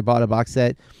movies, because I bought a box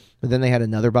set, but then they had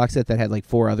another box set that had like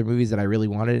 4 other movies that I really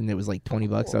wanted, and it was like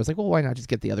 $20. So I was like, well, why not just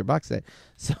get the other box set?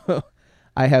 So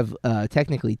I have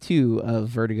technically 2 of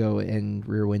Vertigo and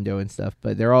Rear Window and stuff,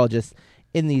 but they're all just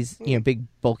in these big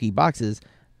bulky boxes.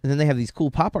 And then they have these cool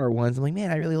pop art ones. I'm like,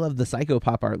 man, I really love the Psycho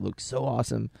pop art. It looks so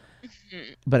awesome.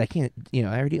 But I can't, I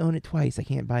already own it twice. I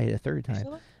can't buy it a third I time.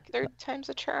 feel like third time's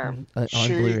a charm. On Sure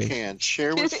Blu-ray. you can.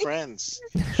 Share with friends.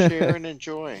 Share and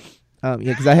enjoy.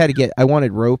 Because I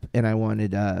wanted Rope, and I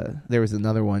wanted, there was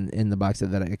another one in the box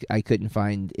set that I couldn't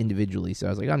find individually. So I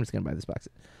was like, I'm just going to buy this box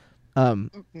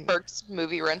set. Burke's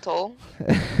movie rental.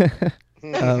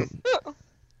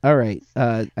 All right.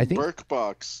 I think Burke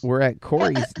Box. we're at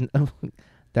Corey's.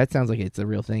 That sounds like it's a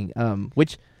real thing.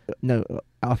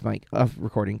 Off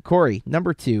recording. Corey,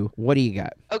 number 2. What do you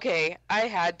got? Okay, I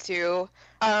had to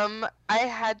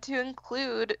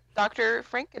include Dr.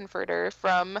 Frankenfurter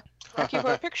from Rocky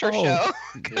Horror Picture Oh, Show.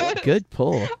 Good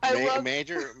pull. I love.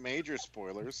 Major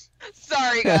spoilers.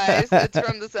 Sorry, guys, it's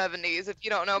from the 70s. If you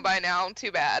don't know by now,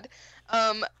 too bad.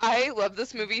 I love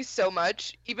this movie so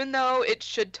much, even though it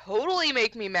should totally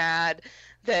make me mad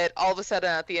that all of a sudden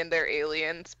at the end they're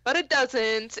aliens, but it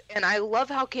doesn't. And I love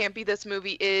how campy this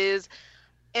movie is.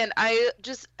 And I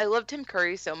love Tim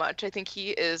Curry so much. I think he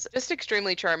is just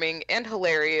extremely charming and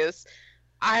hilarious.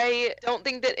 I don't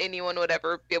think that anyone would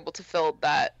ever be able to fill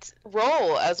that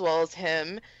role as well as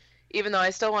him, even though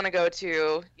I still want to go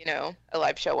to, a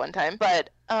live show one time. But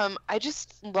I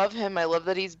just love him. I love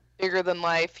that he's bigger than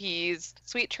life. He's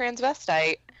sweet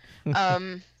transvestite.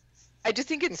 I just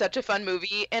think it's such a fun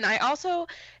movie, and I also,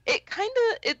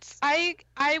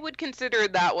 I would consider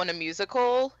that one a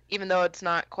musical, even though it's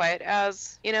not quite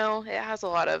as, it has a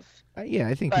lot of, Yeah,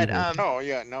 I think but, people- Oh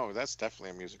yeah, no, that's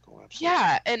definitely a musical. Absolutely.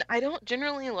 yeah, and I don't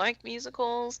generally like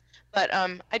musicals, but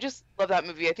I just love that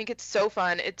movie. I think it's so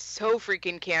fun. It's so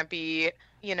freaking campy,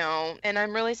 and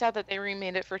I'm really sad that they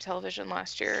remade it for television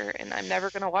last year, and I'm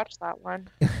never going to watch that one.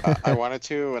 I wanted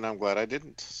to, and I'm glad I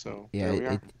didn't. So yeah, there we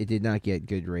are. it did not get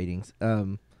good ratings.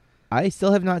 I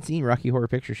still have not seen Rocky Horror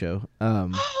Picture Show.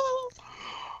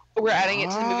 We're adding it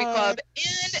to the movie club,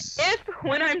 What? and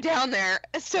when I'm down there,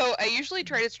 so I usually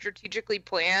try to strategically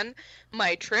plan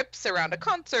my trips around a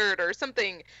concert or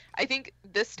something. I think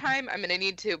this time I'm gonna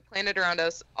need to plan it around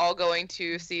us all going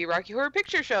to see Rocky Horror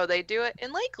Picture Show. They do it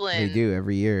in Lakeland. They do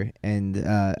every year, and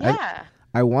Yeah.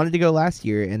 I wanted to go last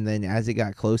year, and then as it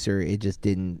got closer,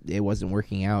 it wasn't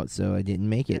working out, so I didn't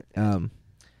make it.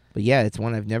 But yeah, it's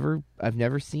one I've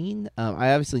never seen.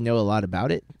 I obviously know a lot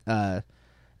about it,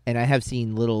 and I have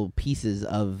seen little pieces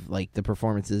of like the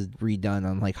performances redone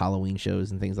on like Halloween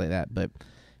shows and things like that. But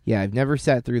yeah, I've never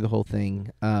sat through the whole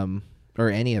thing, or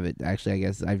any of it. Actually, I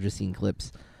guess I've just seen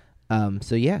clips.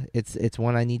 So yeah, it's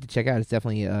one I need to check out. It's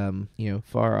definitely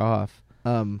far off.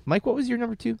 Mike, what was your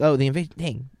number 2? Oh, the Invasion.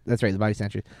 Dang, that's right, the Body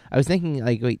Snatchers. I was thinking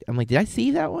did I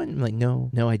see that one? I'm like, no,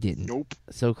 I didn't. Nope.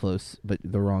 So close, but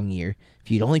the wrong year.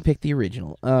 If you'd only picked the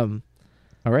original.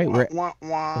 All right, Wah,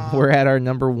 wah. we're at our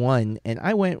number one, and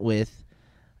I went with,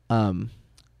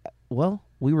 well,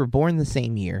 we were born the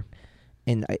same year,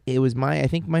 and it was I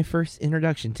think my first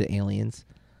introduction to aliens,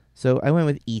 so I went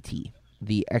with E.T.,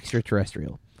 the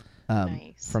extraterrestrial,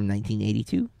 Nice. from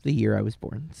 1982, the year I was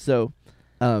born. So,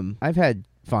 I've had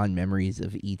fond memories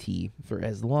of E.T. for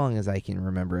as long as I can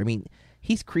remember. I mean,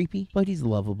 he's creepy, but he's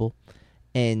lovable.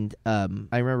 And I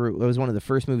remember it was one of the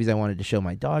first movies I wanted to show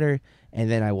my daughter,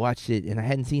 and then I watched it, and I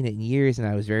hadn't seen it in years, and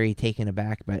I was very taken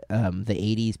aback by the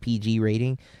 80s PG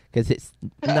rating, because it's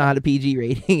not a PG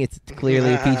rating. It's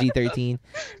clearly a PG-13.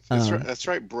 That's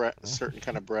right. Certain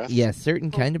kind of breath. Yes,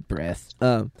 certain kind of breath.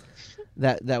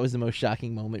 That was the most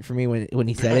shocking moment for me when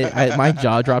he said it. My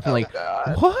jaw dropped. I'm like,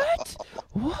 God. what?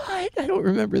 I don't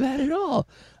remember that at all.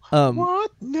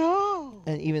 What? No.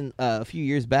 And even a few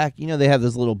years back, they have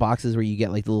those little boxes where you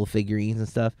get like the little figurines and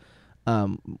stuff.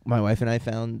 My wife and I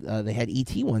found they had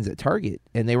ET ones at Target,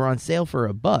 and they were on sale for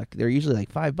 $1. They're usually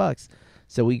like $5.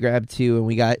 So we grabbed two, and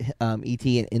we got ET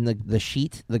in the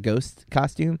sheet, the ghost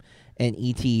costume, and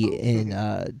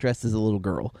ET dressed as a little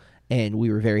girl. And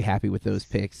we were very happy with those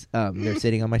picks. They're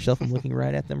sitting on my shelf. I'm looking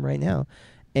right at them right now.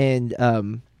 And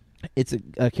it's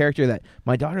a character that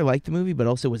my daughter liked the movie, but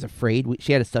also was afraid.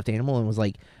 She had a stuffed animal and was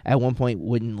like, at one point,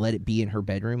 wouldn't let it be in her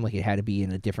bedroom. Like, it had to be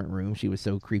in a different room. She was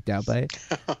so creeped out by it.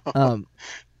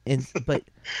 But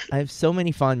I have so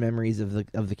many fond memories of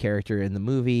the character in the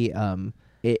movie.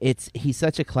 He's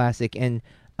such a classic, and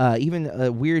even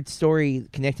a weird story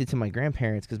connected to my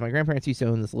grandparents, because my grandparents used to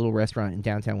own this little restaurant in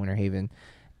downtown Winter Haven,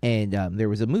 and there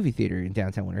was a movie theater in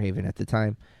downtown Winter Haven at the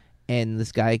time. And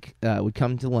this guy would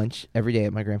come to lunch every day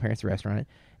at my grandparents' restaurant.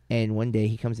 And one day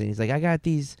he comes in, he's like, I got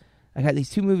these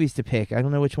 2 movies to pick. I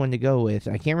don't know which one to go with.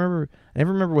 I never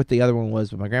remember what the other one was,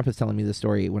 but my grandpa's telling me the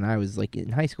story when I was like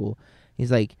in high school.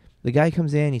 He's like, the guy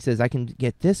comes in, he says, I can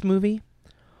get this movie,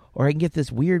 or I can get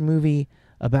this weird movie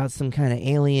about some kind of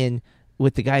alien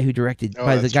with the guy who directed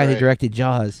who directed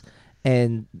Jaws.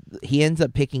 And he ends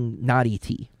up picking not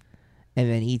E.T. And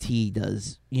then E.T.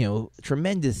 does,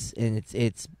 tremendous, and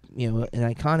it's an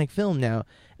iconic film now,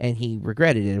 and he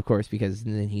regretted it, of course, because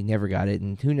then he never got it,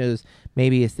 and who knows,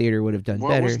 maybe his theater would have done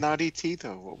better. What was not E.T.,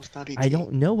 though? What was not E.T.? I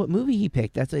don't know what movie he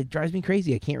picked. It drives me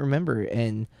crazy. I can't remember,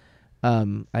 and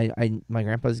my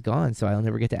grandpa's gone, so I'll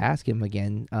never get to ask him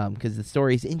again, because the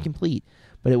story's incomplete,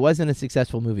 but it wasn't a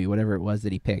successful movie, whatever it was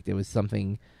that he picked. It was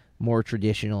something more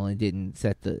traditional and didn't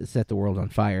set the world on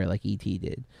fire like E.T.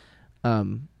 did.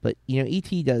 But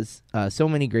E.T. does so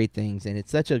many great things, and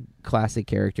it's such a classic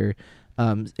character.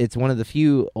 It's one of the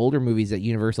few older movies that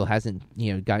Universal hasn't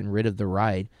gotten rid of the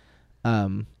ride,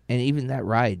 and even that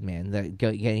ride, man, that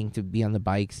getting to be on the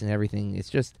bikes and everything,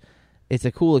 it's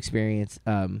a cool experience.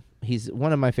 He's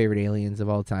one of my favorite aliens of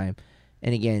all time,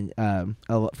 and again,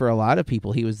 for a lot of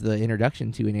people, he was the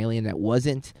introduction to an alien that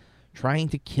wasn't trying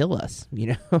to kill us,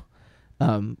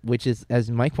 which is,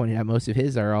 as Mike pointed out, most of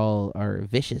his are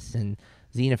vicious and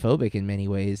xenophobic in many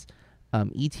ways.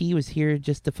 E.T. was here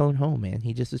just to phone home, man.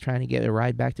 He just was trying to get a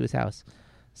ride back to his house.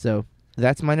 So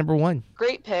that's my number one.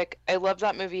 Great pick. I loved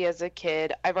that movie as a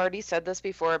kid. I've already said this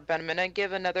before, but I'm going to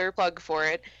give another plug for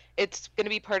it. It's going to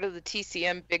be part of the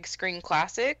TCM Big Screen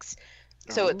Classics.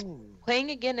 So it's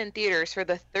playing again in theaters for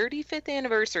the 35th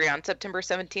anniversary on September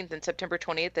 17th and September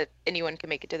 20th, that anyone can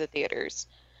make it to the theaters.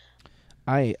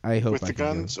 I hope with I the can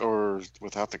guns or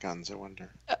without the guns, I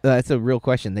wonder. That's a real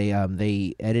question. They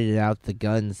edited out the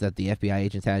guns that the FBI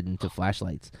agents had into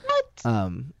flashlights.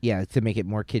 What? Yeah, to make it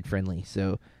more kid friendly.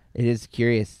 So it is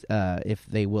curious if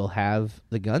they will have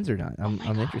the guns or not.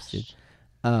 I'm interested.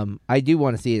 I do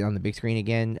want to see it on the big screen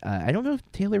again. I don't know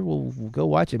if Taylor will go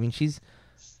watch it. I mean,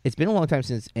 it's been a long time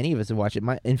since any of us have watched it.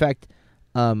 In fact,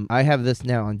 I have this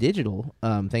now on digital,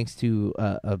 thanks to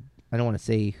I don't want to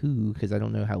say who, because I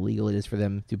don't know how legal it is for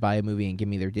them to buy a movie and give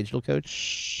me their digital code,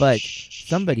 but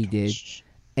somebody did,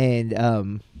 and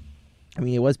I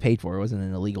mean, it was paid for. It wasn't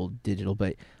an illegal digital,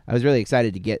 but I was really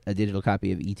excited to get a digital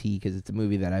copy of E.T. because it's a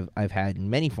movie that I've had in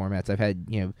many formats. I've had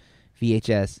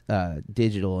VHS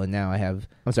digital, and now I have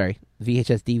VHS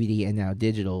DVD and now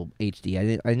digital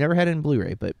HD. I never had it in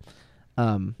Blu-ray, but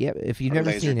if you've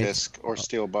never seen it, Laserdisc or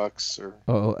Steelbucks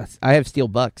or I have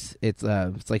Steelbucks. It's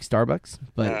like Starbucks,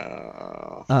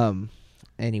 but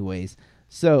anyways.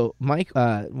 So Mike,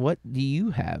 what do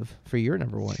you have for your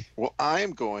number one? Well, I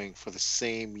am going for the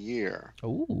same year.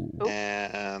 Ooh,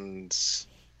 And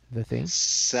The Thing.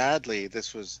 Sadly,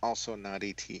 this was also not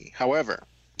E.T. However,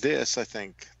 this, I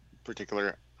think,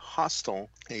 particular Hostile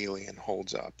Alien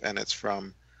holds up, and it's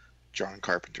from John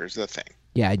Carpenter's The Thing.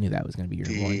 Yeah, I knew that was going to be your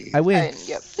number one. The I win.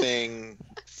 Yep. Thing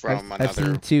from I've seen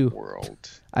another two. world.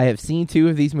 I have seen 2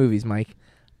 of these movies, Mike.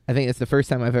 I think it's the first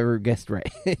time I've ever guessed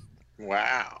right.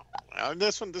 Wow.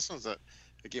 This one's a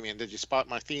give me. And did you spot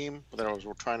my theme that I was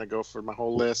trying to go for my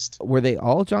whole list? Were they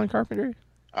all John Carpenter?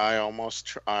 I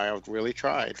really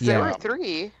tried. Yeah. There were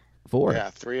 3. 4. Yeah,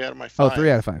 3 out of my Oh, 5.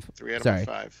 3 out of 5. 3 out of Sorry. my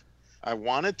 5. I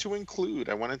wanted to include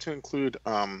In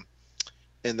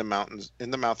the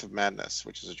Mouth of Madness,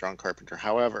 which is a John Carpenter.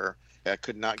 However, I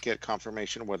could not get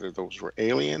confirmation whether those were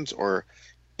aliens or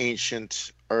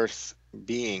ancient Earth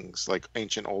beings, like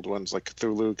ancient old ones like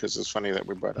Cthulhu, because it's funny that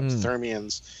we brought up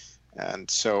Thermians,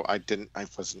 and so I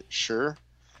wasn't sure,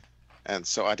 and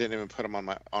so I didn't even put them on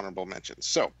my honorable mentions.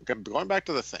 So going back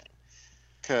to the thing,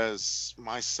 because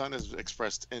my son has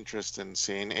expressed interest in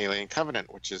seeing Alien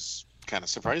Covenant, which is kind of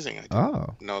surprising. I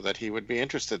didn't know that he would be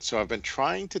interested. So I've been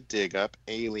trying to dig up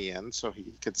Alien so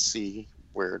he could see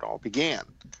where it all began,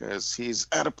 because he's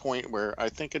at a point where I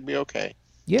think it'd be okay.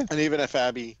 Yeah. And even if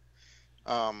Abby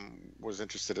was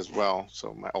interested as well,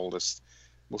 so my oldest,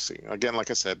 we'll see. Again, like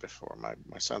I said before, my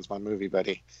son's my movie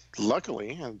buddy.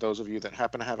 Luckily, and those of you that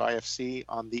happen to have IFC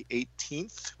on the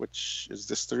 18th, which is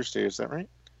this Thursday, is that right?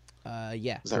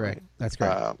 Yeah, Is that correct. right? That's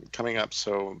correct. Coming up,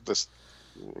 so this,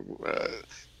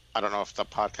 I don't know if the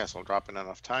podcast will drop in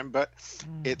enough time, but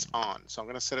it's on. So I'm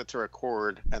going to set it to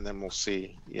record, and then we'll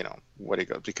see, what it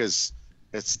goes. Because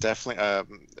it's definitely,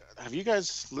 have you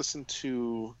guys listened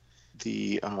to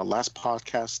the last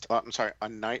podcast? I'm sorry, A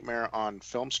Nightmare on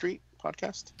Film Street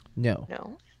podcast? No.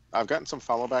 I've gotten some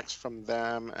followbacks from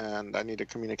them, and I need to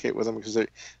communicate with them because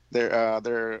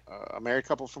they're a married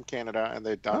couple from Canada, and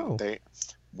they've done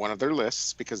one of their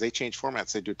lists, because they change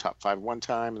formats. They do top 5 one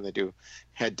time, and they do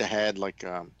head to head like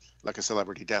a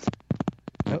celebrity death.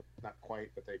 Nope. Not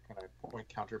quite, but they kind of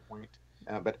counterpoint.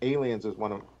 But Aliens is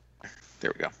one of.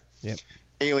 There we go. Yep.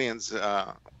 Aliens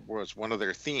was one of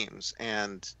their themes,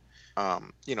 and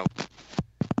Man,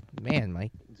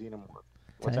 Mike. Xenomorph.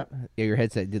 What's that? Yeah, your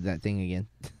headset did that thing again.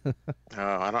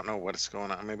 I don't know what's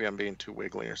going on. Maybe I'm being too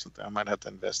wiggly or something. I might have to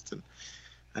invest in.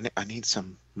 I need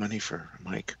some money for a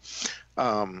mic.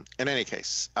 In any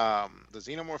case, the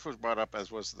Xenomorph was brought up,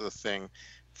 as was the thing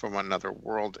from Another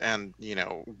World, and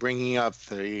bringing up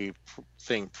the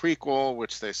thing prequel,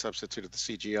 which they substituted the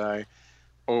CGI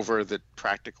over the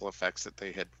practical effects that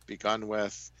they had begun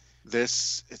with.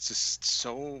 It's just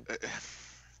so.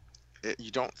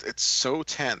 It's so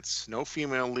tense. No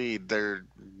female lead. They're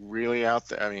really out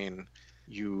there. I mean,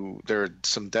 there are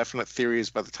some definite theories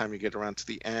by the time you get around to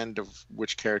the end of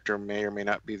which character may or may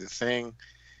not be the thing,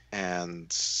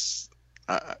 and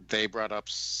they brought up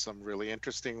some really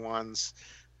interesting ones.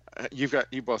 You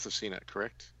both have seen it,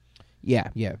 correct? Yeah.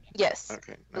 Yes.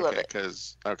 Okay. Love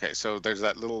it. So there's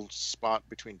that little spot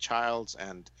between Childs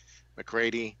and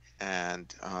McCready,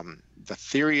 and the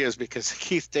theory is because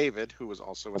Keith David, who was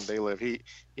also in They Live, he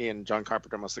and John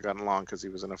Carpenter must have gotten along because he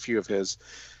was in a few of his.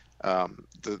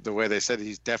 The way they said it,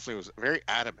 he definitely was very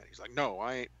adamant. He's like, no,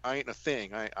 I ain't a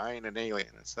thing. I ain't an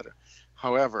alien, etc.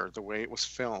 However, the way it was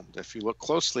filmed, if you look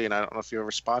closely, and I don't know if you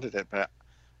ever spotted it, but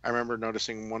I remember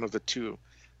noticing one of the two.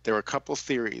 There were a couple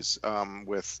theories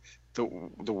with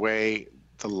the way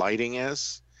the lighting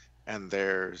is, and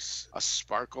there's a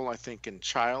sparkle, I think, in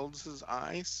Childs'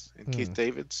 eyes, in Keith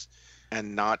David's,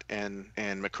 and not in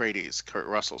McCready's, Kurt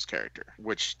Russell's character,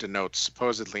 which denotes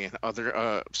supposedly in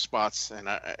other spots. And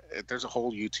there's a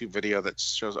whole YouTube video that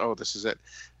shows, this is it.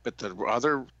 But the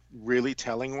other really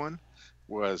telling one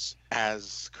was,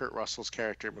 as Kurt Russell's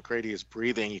character, McCready, is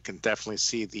breathing, you can definitely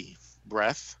see the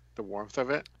breath, the warmth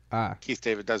of it. Keith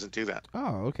David doesn't do that.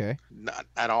 Oh, okay. Not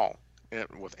at all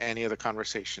with any of the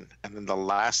conversation. And then the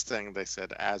last thing they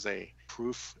said as a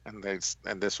proof, and this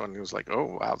one was like,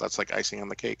 oh, wow, that's like icing on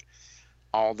the cake.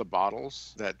 All the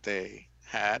bottles that they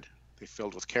had, they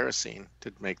filled with kerosene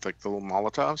to make like the little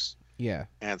Molotovs. Yeah.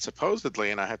 And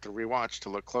supposedly, and I have to rewatch to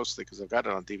look closely because I've got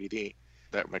it on DVD,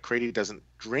 that McCready doesn't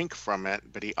drink from it,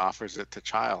 but he offers it to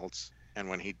Childs. And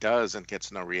when he does and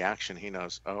gets no reaction, he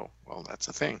knows, oh, well, that's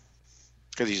a thing.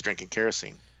 Because he's drinking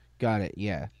kerosene. Got it,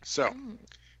 yeah. So,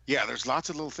 yeah, there's lots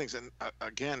of little things. And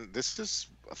again, this is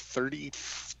a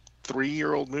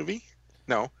 33-year-old movie.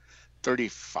 No,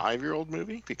 35-year-old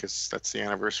movie, because that's the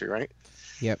anniversary, right?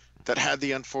 Yep. That had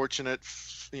the unfortunate,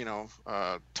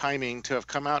 timing to have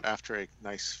come out after a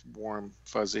nice, warm,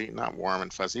 fuzzy, not warm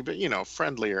and fuzzy, but,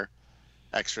 friendlier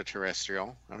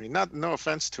extraterrestrial. I mean, no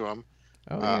offense to him.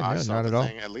 Oh, yeah, I no, saw not the at all.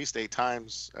 thing at least 8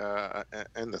 times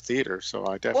in the theater, so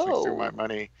I definitely threw my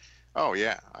money. Oh,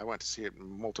 yeah, I went to see it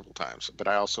multiple times. But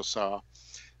I also saw,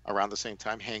 around the same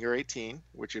time, Hangar 18,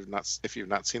 which if you've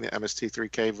not seen the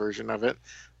MST3K version of it,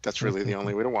 that's really the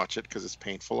only way to watch it because it's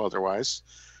painful otherwise.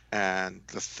 And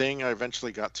The Thing I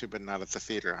eventually got to, but not at the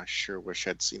theater. I sure wish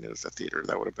I'd seen it at the theater.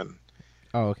 That would have been.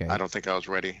 Oh, okay. I don't think I was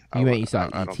ready. You meant you saw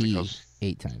I don't think I E.T. was.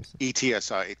 8 times. E.T. I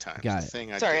saw 8 times. Got The it.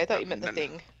 Thing. Sorry, I thought you meant The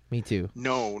Thing. Me too.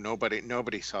 No,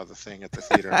 nobody saw The Thing at the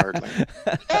theater hardly.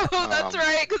 Oh, that's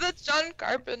right, because it's John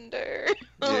Carpenter.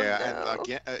 Oh, Yeah, no. and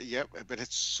again, but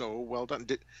it's so well done.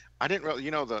 I didn't really,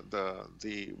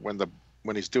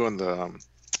 when he's doing the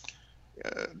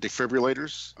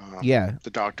defibrillators, Yeah.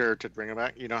 the doctor to bring him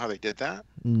back. You know how they did that?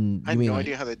 Mm, I you have mean no like-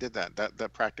 idea how they did that.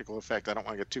 That practical effect. I don't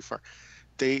want to get too far.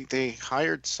 They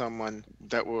hired someone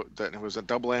that was a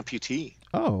double amputee,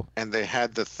 Oh. and they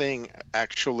had the Thing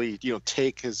actually,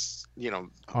 take his,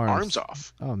 arms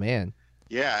off. Oh man.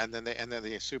 Yeah, and then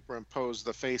they superimposed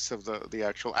the face of the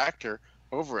actual actor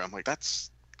over it. I'm like, that's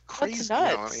crazy.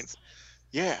 nuts.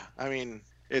 I mean,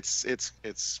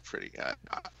 it's pretty.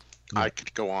 I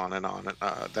could go on and on.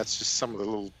 That's just some of the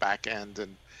little back end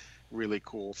and really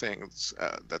cool things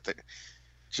that they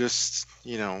just,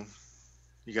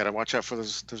 you got to watch out for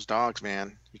those dogs,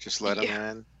 man. You just let them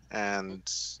in, and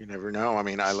you never know. I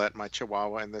mean, I let my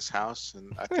Chihuahua in this house,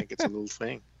 and I think it's a little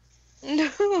thing.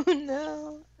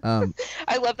 No.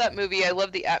 I love that movie. I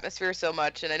love the atmosphere so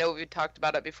much, and I know we've talked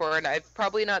about it before, and I've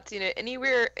probably not seen it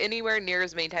anywhere near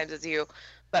as many times as you,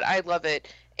 but I love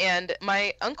it. And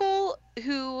my uncle,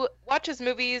 who watches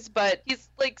movies, but he's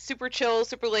like super chill,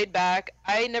 super laid back,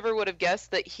 I never would have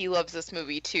guessed that he loves this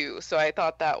movie too. So I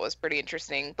thought that was pretty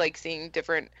interesting, like seeing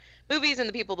different movies and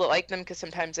the people that like them, because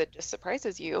sometimes it just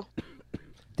surprises you.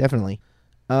 Definitely.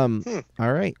 All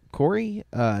right, Corey,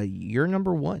 you're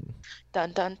number 1.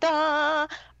 Dun dun dun!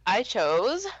 I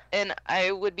chose, and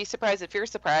I would be surprised if you're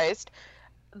surprised,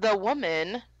 the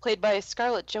woman played by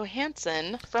Scarlett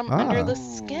Johansson from Under the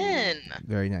Skin.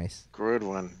 Very nice. Good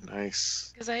one.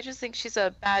 Nice. Because I just think she's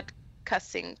a bad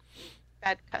cuss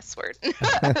word.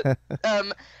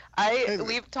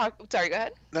 We've talked. Sorry, go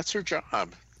ahead. That's her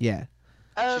job. Yeah.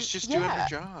 She's just doing her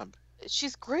job.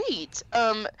 She's great.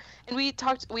 And we've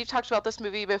talked about this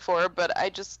movie before, but I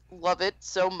just love it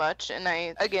so much, and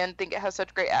I again think it has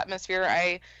such great atmosphere.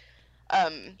 I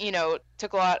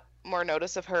took a lot more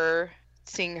notice of her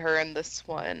seeing her in this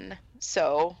one.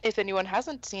 So if anyone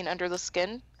hasn't seen Under the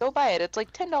Skin, go buy it. It's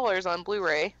like $10 on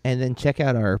Blu-ray. And then check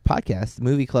out our podcast,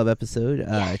 Movie Club episode.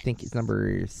 I think it's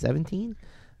number 17.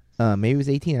 Maybe it was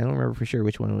 18. I don't remember for sure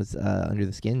which one was Under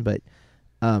the Skin, but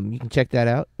you can check that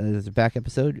out. There's a back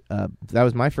episode. That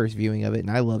was my first viewing of it,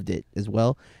 and I loved it as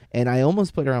well. And I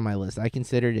almost put her on my list. I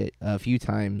considered it a few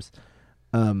times.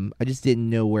 I just didn't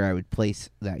know where I would place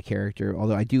that character,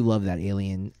 although I do love that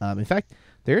alien. In fact,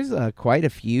 there's quite a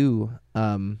few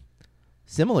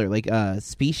similar, like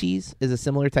Species is a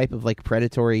similar type of like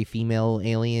predatory female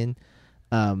alien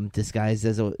disguised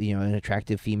as an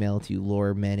attractive female to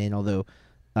lure men in, although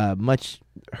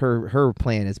her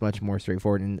plan is much more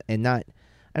straightforward and not,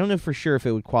 I don't know for sure if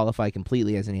it would qualify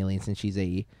completely as an alien, since she's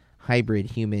a hybrid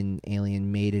human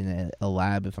alien made in a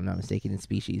lab, if I'm not mistaken, in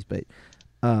Species, but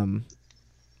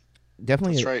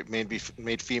definitely. That's right,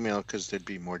 made female because they'd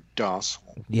be more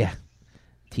docile. Yeah,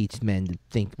 teach men to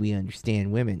think we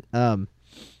understand women. And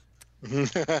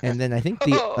then I think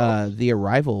the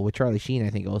Arrival with Charlie Sheen, I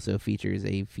think, also features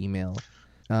a female.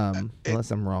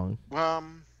 Unless I'm wrong.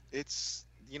 It's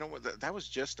that was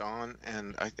just on,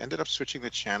 and I ended up switching the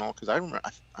channel because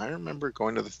I remember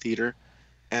going to the theater,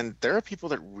 and there are people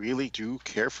that really do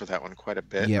care for that one quite a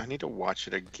bit. Yep. I need to watch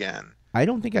it again. I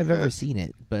don't think I've ever seen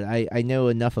it, but I know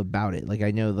enough about it. Like,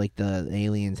 I know like the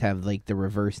aliens have like the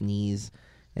reverse knees,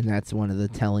 and that's one of the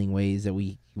telling ways that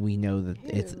we know that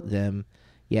it's them.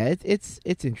 Yeah, it's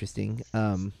interesting.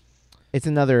 It's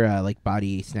another like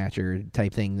body snatcher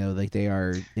type thing though. Like they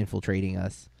are infiltrating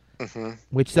us,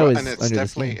 which is and it's Under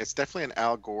definitely the Skin. it's definitely an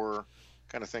Al Gore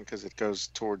kind of thing because it goes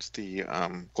towards the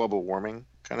global warming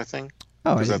kind of thing.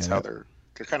 Oh, I Because didn't that's know how that.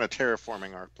 they're kind of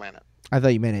terraforming our planet. I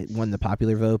thought you meant it won the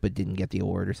popular vote but didn't get the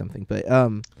award or something. But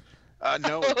No,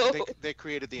 they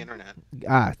created the internet.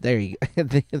 There you go.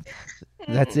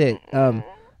 That's it.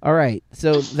 All right,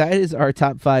 so that is our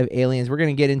top 5 aliens. We're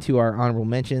going to get into our honorable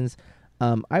mentions.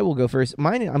 I will go first.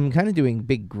 Mine, I'm kind of doing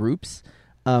big groups.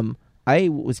 I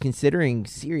was considering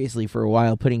seriously for a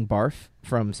while putting Barf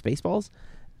from Spaceballs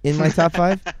in my top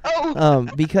 5.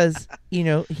 Because,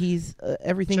 he's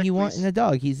everything Check, you want please. in a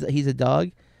dog. He's a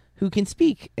dog who can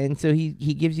speak, and so he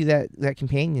gives you that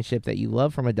companionship that you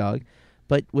love from a dog,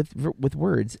 but with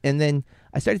words. And then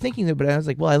I started thinking that, but I was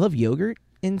like, well, I love yogurt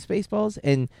in Spaceballs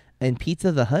and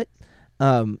Pizza the Hut.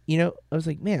 I was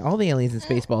like, man, all the aliens in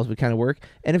Spaceballs would kind of work.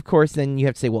 And of course, then you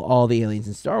have to say, well, all the aliens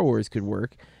in Star Wars could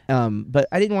work. But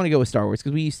I didn't want to go with Star Wars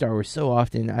because we use Star Wars so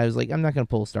often. I was like, I'm not going to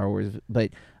pull Star Wars.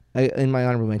 But in my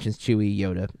honorable mentions, Chewie,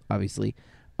 Yoda, obviously.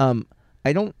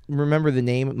 I don't remember the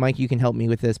name. Mike, you can help me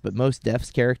with this, but Mos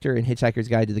Def's character in Hitchhiker's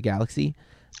Guide to the Galaxy.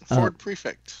 Ford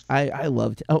Prefect. I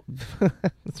loved. Oh,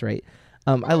 that's right.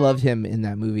 I loved him in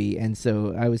that movie, and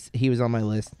so he was on my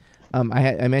list.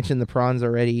 I mentioned the prawns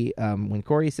already when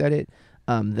Corey said it.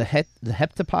 The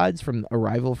heptapods from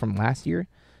Arrival from last year,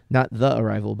 not The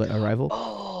Arrival, but Arrival.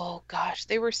 Oh gosh,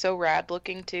 they were so rad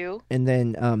looking too. And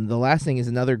then the last thing is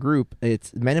another group.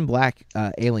 It's Men in Black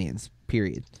aliens.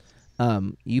 Period.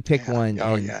 You pick one,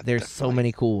 and there's so definitely.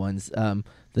 many cool ones.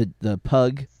 The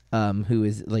pug, who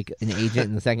is like an agent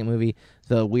in the second movie.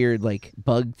 The weird like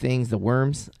bug things, the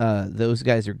worms. Those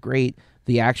guys are great.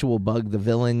 The actual bug, the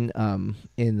villain,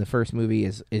 in the first movie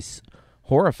is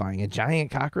horrifying. A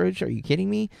giant cockroach? Are you kidding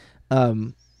me?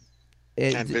 And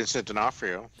Vincent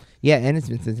D'Onofrio. Yeah, and it's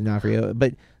Vincent D'Onofrio.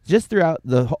 But just throughout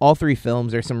all three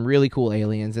films, there's some really cool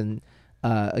aliens, and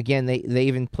again, they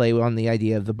even play on the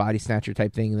idea of the body snatcher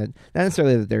type thing. That not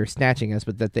necessarily that they're snatching us,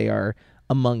 but that they are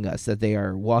among us, that they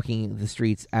are walking the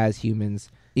streets as humans,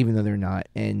 even though they're not.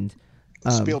 And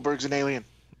Spielberg's an alien.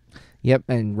 Yep,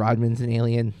 and Rodman's an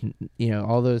alien. You know,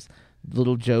 all those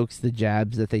little jokes, the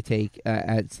jabs that they take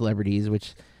at celebrities,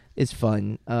 which is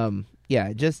fun.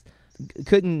 Yeah, just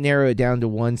couldn't narrow it down to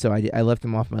one, so I left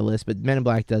them off my list. But Men in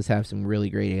Black does have some really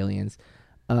great aliens,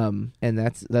 and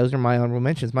those are my honorable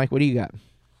mentions. Mike, what do you got?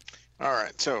 All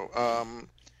right, so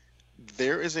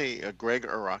there is a Greg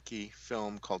Araki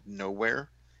film called Nowhere,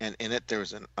 and in it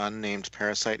there's an unnamed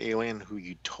parasite alien who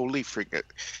you totally forget,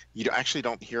 actually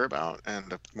don't hear about.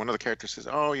 And one of the characters says,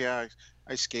 "Oh yeah,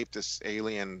 I escaped this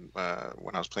alien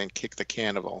when I was playing kick the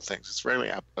can of all things." It's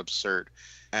really absurd,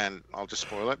 and I'll just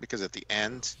spoil it because at the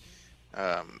end,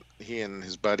 he and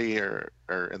his buddy are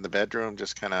in the bedroom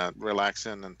just kind of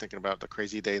relaxing and thinking about the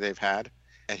crazy day they've had,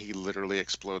 and he literally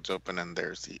explodes open and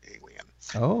there's the alien.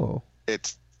 Oh,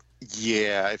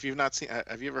 Yeah, if you've not seen,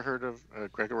 have you ever heard of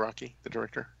Greg Araki, the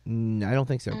director? I don't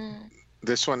think so.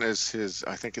 This one is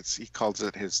he calls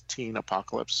it his teen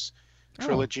apocalypse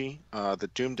trilogy. The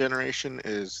Doom Generation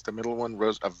is the middle one.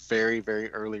 A very,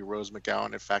 very early Rose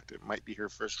McGowan. In fact, it might be her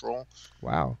first role.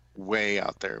 Wow. Way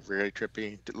out there, very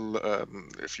trippy.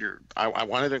 I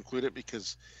wanted to include it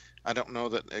because I don't know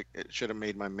that it should have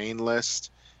made my main list.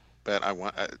 But I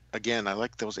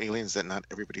like those aliens that not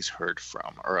everybody's heard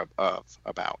from or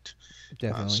about.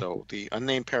 Definitely. So the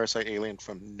unnamed parasite alien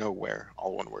from Nowhere,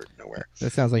 all one word, Nowhere.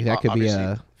 That sounds like that could be Obviously.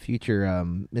 a future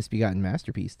misbegotten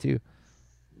masterpiece too.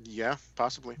 Yeah,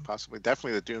 possibly.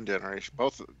 Definitely the Doom Generation.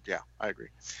 Both, yeah, I agree.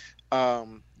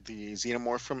 The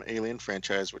Xenomorph from Alien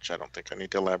franchise, which I don't think I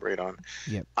need to elaborate on.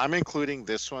 Yep. I'm including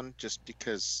this one just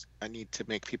because I need to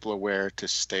make people aware to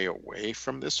stay away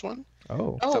from this one.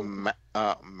 Oh. The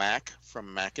Mac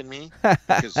from Mac and Me,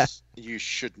 because you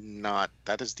should not.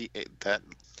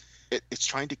 It's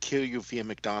trying to kill you via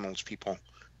McDonald's, people.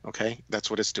 Okay, that's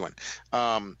what it's doing.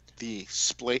 The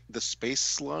space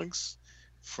slugs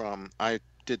from I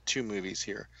did two movies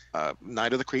here.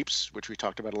 Night of the Creeps, which we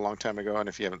talked about a long time ago, and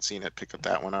if you haven't seen it, pick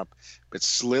that one up. But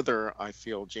Slither, I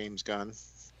feel James Gunn.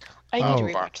 I need to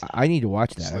rewatch that. I need to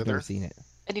watch that. I've Slither? never seen it.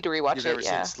 I need to rewatch You've it. never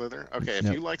Yeah. seen Slither? Okay, if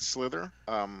No. you like Slither,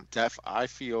 I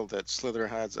feel that Slither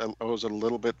owes a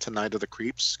little bit to Night of the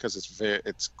Creeps because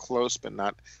it's close but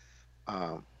not.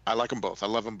 I like them both. I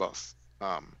love them both.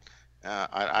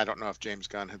 I don't know if James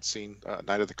Gunn had seen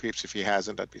Night of the Creeps. If he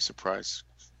hasn't, I'd be surprised.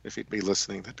 If he'd be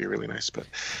listening, that'd be really nice. But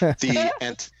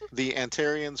the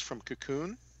Antarians from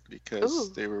Cocoon, because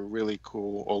Ooh. they were really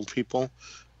cool old people,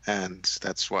 and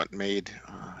that's what made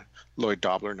Lloyd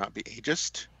Dobler not be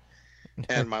ageist.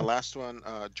 And my last one,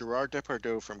 Gerard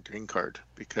Depardieu from Green Card,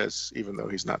 because even though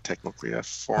he's not technically a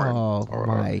foreign, Oh,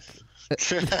 Mike.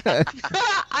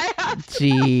 I have.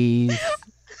 Jeez.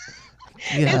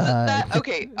 Isn't God. that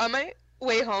okay? On my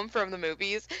way home from the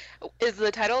movies, is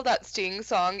the title of that Sting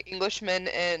song "Englishman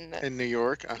in in New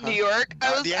York. New York"?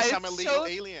 Yes, I'm a legal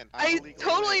alien. I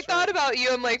totally thought about you.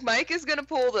 I'm like, Mike is gonna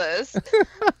pull this.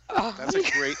 Oh. That's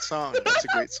a great song. That's a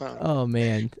great song. Oh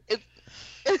man.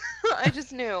 I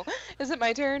just knew. Is it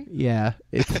my turn? Yeah.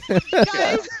 Guys,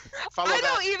 Follow I that.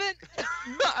 don't even.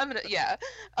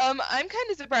 I'm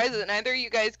kind of surprised that neither of you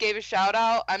guys gave a shout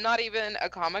out. I'm not even a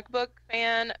comic book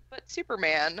fan, but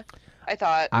Superman. I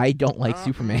thought. I don't like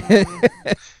Superman.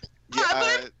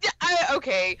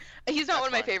 Okay, he's not That's one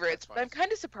of my fine, favorites, that's fine. but I'm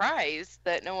kind of surprised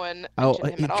that no one Oh,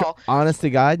 mentioned him at all. honest to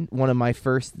God, one of my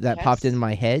first that Yes. popped in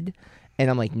my head, and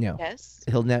I'm like, no. Yes.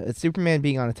 Superman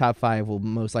being on a top 5 will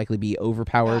most likely be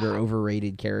overpowered or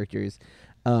overrated characters.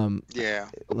 Yeah.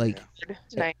 Like,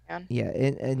 Nightman. yeah,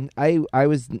 and I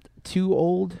was too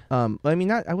old. I mean,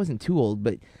 I wasn't too old,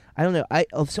 but I don't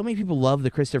know. So many people love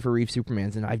the Christopher Reeve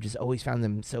Supermans, and I've just always found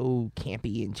them so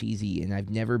campy and cheesy, and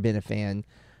I've never been a fan.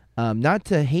 Not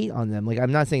to hate on them, like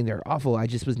I'm not saying they're awful. I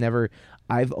just was never.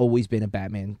 I've always been a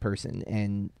Batman person,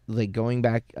 and like going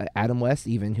back, Adam West,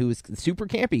 even who was super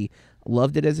campy,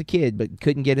 loved it as a kid, but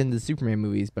couldn't get into the Superman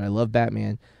movies. But I love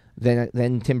Batman.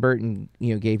 Then Tim Burton,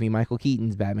 gave me Michael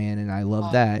Keaton's Batman, and I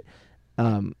loved that.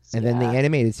 And then the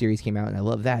animated series came out, and I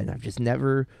love that. And I've just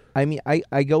never. I mean,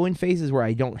 I go in phases where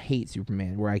I don't hate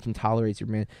Superman, where I can tolerate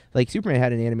Superman. Like Superman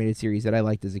had an animated series that I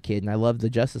liked as a kid, and I loved the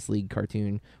Justice League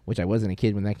cartoon, which I wasn't a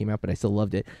kid when that came out, but I still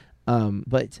loved it.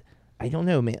 But I don't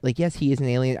know, man. Like, yes, he is an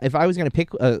alien. If I was going to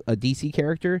pick a DC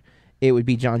character, it would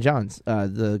be John Johns,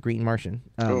 the Green Martian,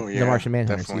 the Martian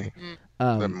Manhunter. Definitely.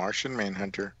 The Martian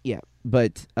Manhunter. Yeah,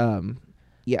 but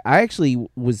yeah, I actually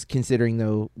was considering,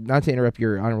 though, not to interrupt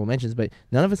your honorable mentions, but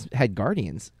none of us had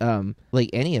Guardians, like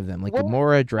any of them, like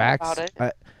Gamora, Drax.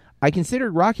 I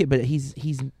considered Rocket, but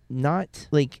he's not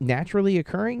like naturally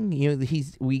occurring.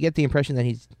 We get the impression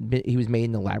that he was made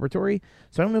in the laboratory,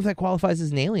 so I don't know if that qualifies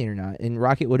as an alien or not. And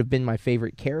Rocket would have been my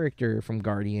favorite character from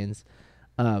Guardians,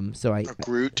 so I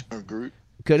Groot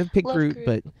could have picked Groot,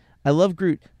 but. I love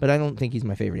Groot, but I don't think he's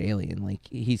my favorite alien. Like,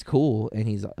 he's cool, and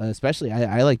he's especially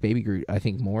I like Baby Groot, I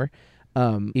think, more,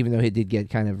 even though he did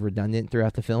get kind of redundant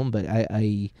throughout the film. But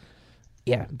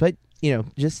but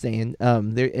just saying.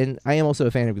 And I am also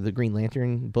a fan of the Green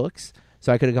Lantern books,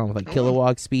 so I could have gone with like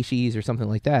Kilowog Species or something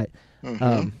like that,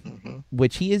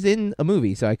 which he is in a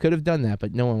movie, so I could have done that.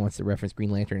 But no one wants to reference Green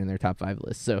Lantern in their top 5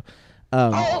 list, so.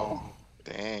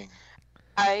 Dang.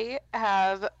 I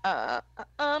have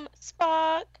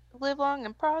Spock, live long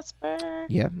and prosper.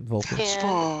 Yeah, Vulcan.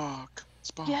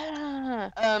 Spock.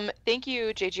 Yeah. Thank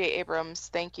you, J.J. Abrams.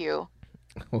 Thank you.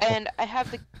 And I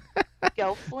have the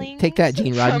Gelflings. Take that,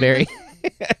 Gene Roddenberry.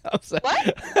 What?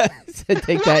 I said,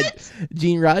 take that,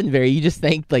 Gene Roddenberry. You just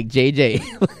thanked like JJ.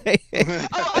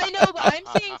 I know, but I'm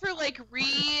saying for like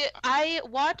I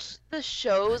watched the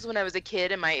shows when I was a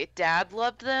kid, and my dad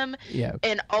loved them. Yeah.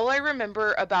 And all I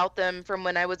remember about them from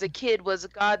when I was a kid was,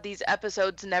 God, these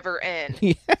episodes never end.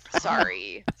 Yeah.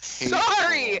 Sorry.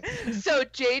 So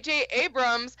J.J.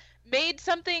 Abrams made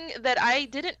something that I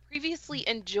didn't previously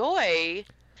enjoy,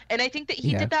 and I think that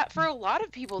he did that for a lot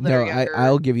of people that are younger.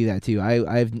 I'll give you that too.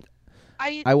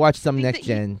 I watched some Next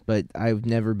Gen, but I've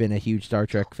never been a huge Star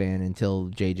Trek fan until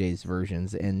JJ's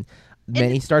versions, and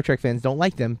many Star Trek fans don't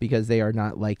like them because they are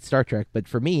not like Star Trek. But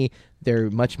for me, they're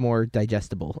much more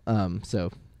digestible.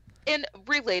 And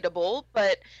relatable,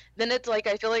 but then it's like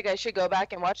I feel like I should go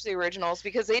back and watch the originals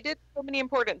because they did so many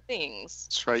important things.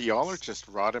 That's right. Y'all are just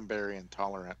Roddenberry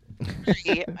intolerant.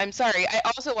 I'm sorry. I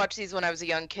also watched these when I was a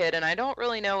young kid, and I don't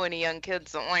really know any young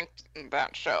kids that liked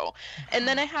that show. And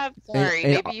then I have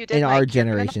maybe you did in like our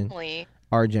generation.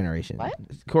 Our generation. What?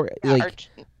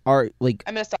 Our like.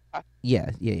 I'm gonna stop. Yeah.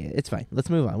 It's fine.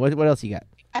 Let's move on. What else you got?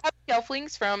 I have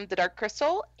Gelflings from the Dark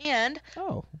Crystal, and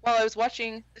while I was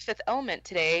watching The Fifth Element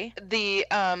today, the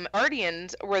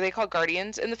Guardians, were they called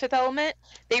Guardians in The Fifth Element?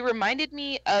 They reminded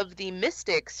me of the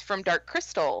Mystics from Dark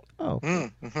Crystal.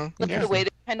 The way they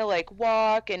kind of like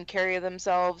walk and carry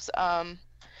themselves. And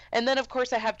then, of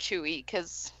course, I have Chewie,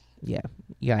 because... Yeah,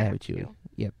 you gotta have Chewie.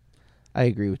 Yep. I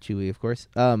agree with Chewie, of course.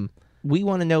 We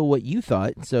want to know what you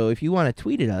thought, so if you want to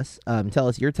tweet at us, tell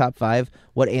us your top 5.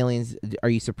 What aliens are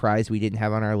you surprised we didn't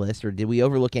have on our list, or did we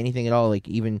overlook anything at all, like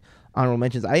even honorable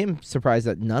mentions? I am surprised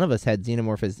that none of us had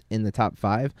Xenomorph as in the top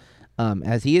 5,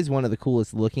 as he is one of the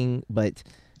coolest looking, but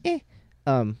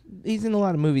he's in a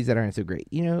lot of movies that aren't so great.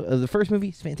 The first movie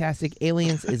is fantastic,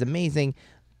 Aliens is amazing,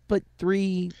 but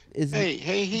 3 is... Hey,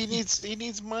 he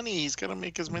needs money. He's got to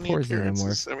make as many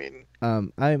appearances. I mean...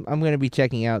 I'm going to be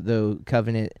checking out, though,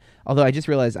 Covenant. Although I just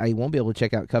realized I won't be able to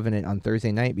check out Covenant on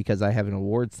Thursday night because I have an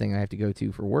awards thing I have to go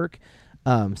to for work.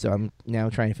 So I'm now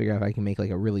trying to figure out if I can make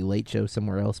like a really late show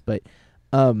somewhere else. But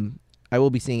I will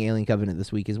be seeing Alien Covenant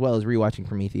this week, as well as rewatching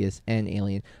Prometheus and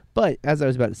Alien. But as I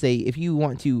was about to say, if you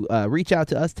want to reach out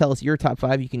to us, tell us your top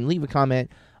 5, you can leave a comment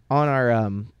on our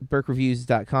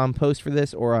BurkeReviews.com post for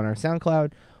this, or on our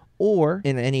SoundCloud, or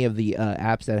in any of the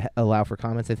apps that allow for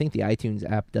comments. I think the iTunes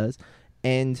app does.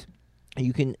 And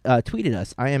you can tweet at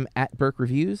us. I am at Burke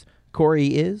Reviews. Corey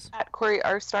is at Corey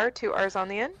R Star, 2 R's on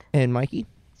the end. And Mikey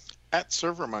at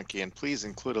Server Monkey. And please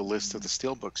include a list of the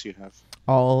steelbooks you have.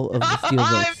 All of the steelbooks.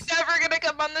 I'm never gonna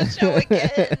come on this show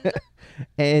again.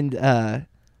 And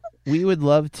we would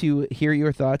love to hear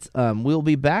your thoughts. We'll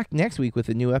be back next week with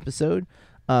a new episode.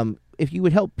 If you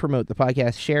would help promote the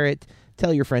podcast, share it,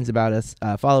 tell your friends about us,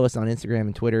 follow us on Instagram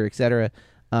and Twitter, etc.,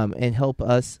 and help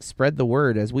us spread the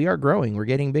word as we are growing. We're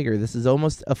getting bigger. This is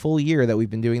almost a full year that we've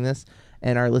been doing this,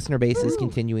 and our listener base is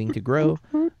continuing to grow.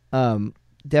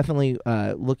 Definitely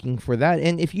looking for that.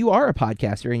 And if you are a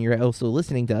podcaster and you're also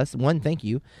listening to us, one, thank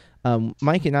you.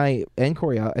 Mike and I and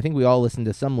Corey, I think we all listen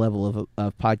to some level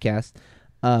of podcasts.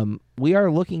 We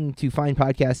are looking to find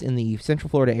podcasts in the Central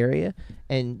Florida area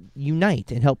and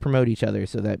unite and help promote each other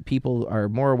so that people are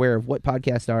more aware of what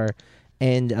podcasts are,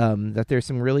 and that there's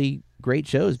some really great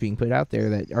shows being put out there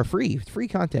that are free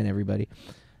content, everybody.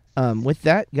 With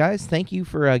that, guys, thank you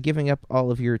for giving up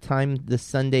all of your time this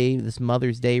Sunday, this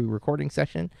Mother's Day recording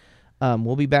session.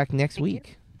 We'll be back next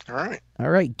week. All right. All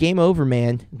right. Game over,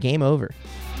 man. Game over.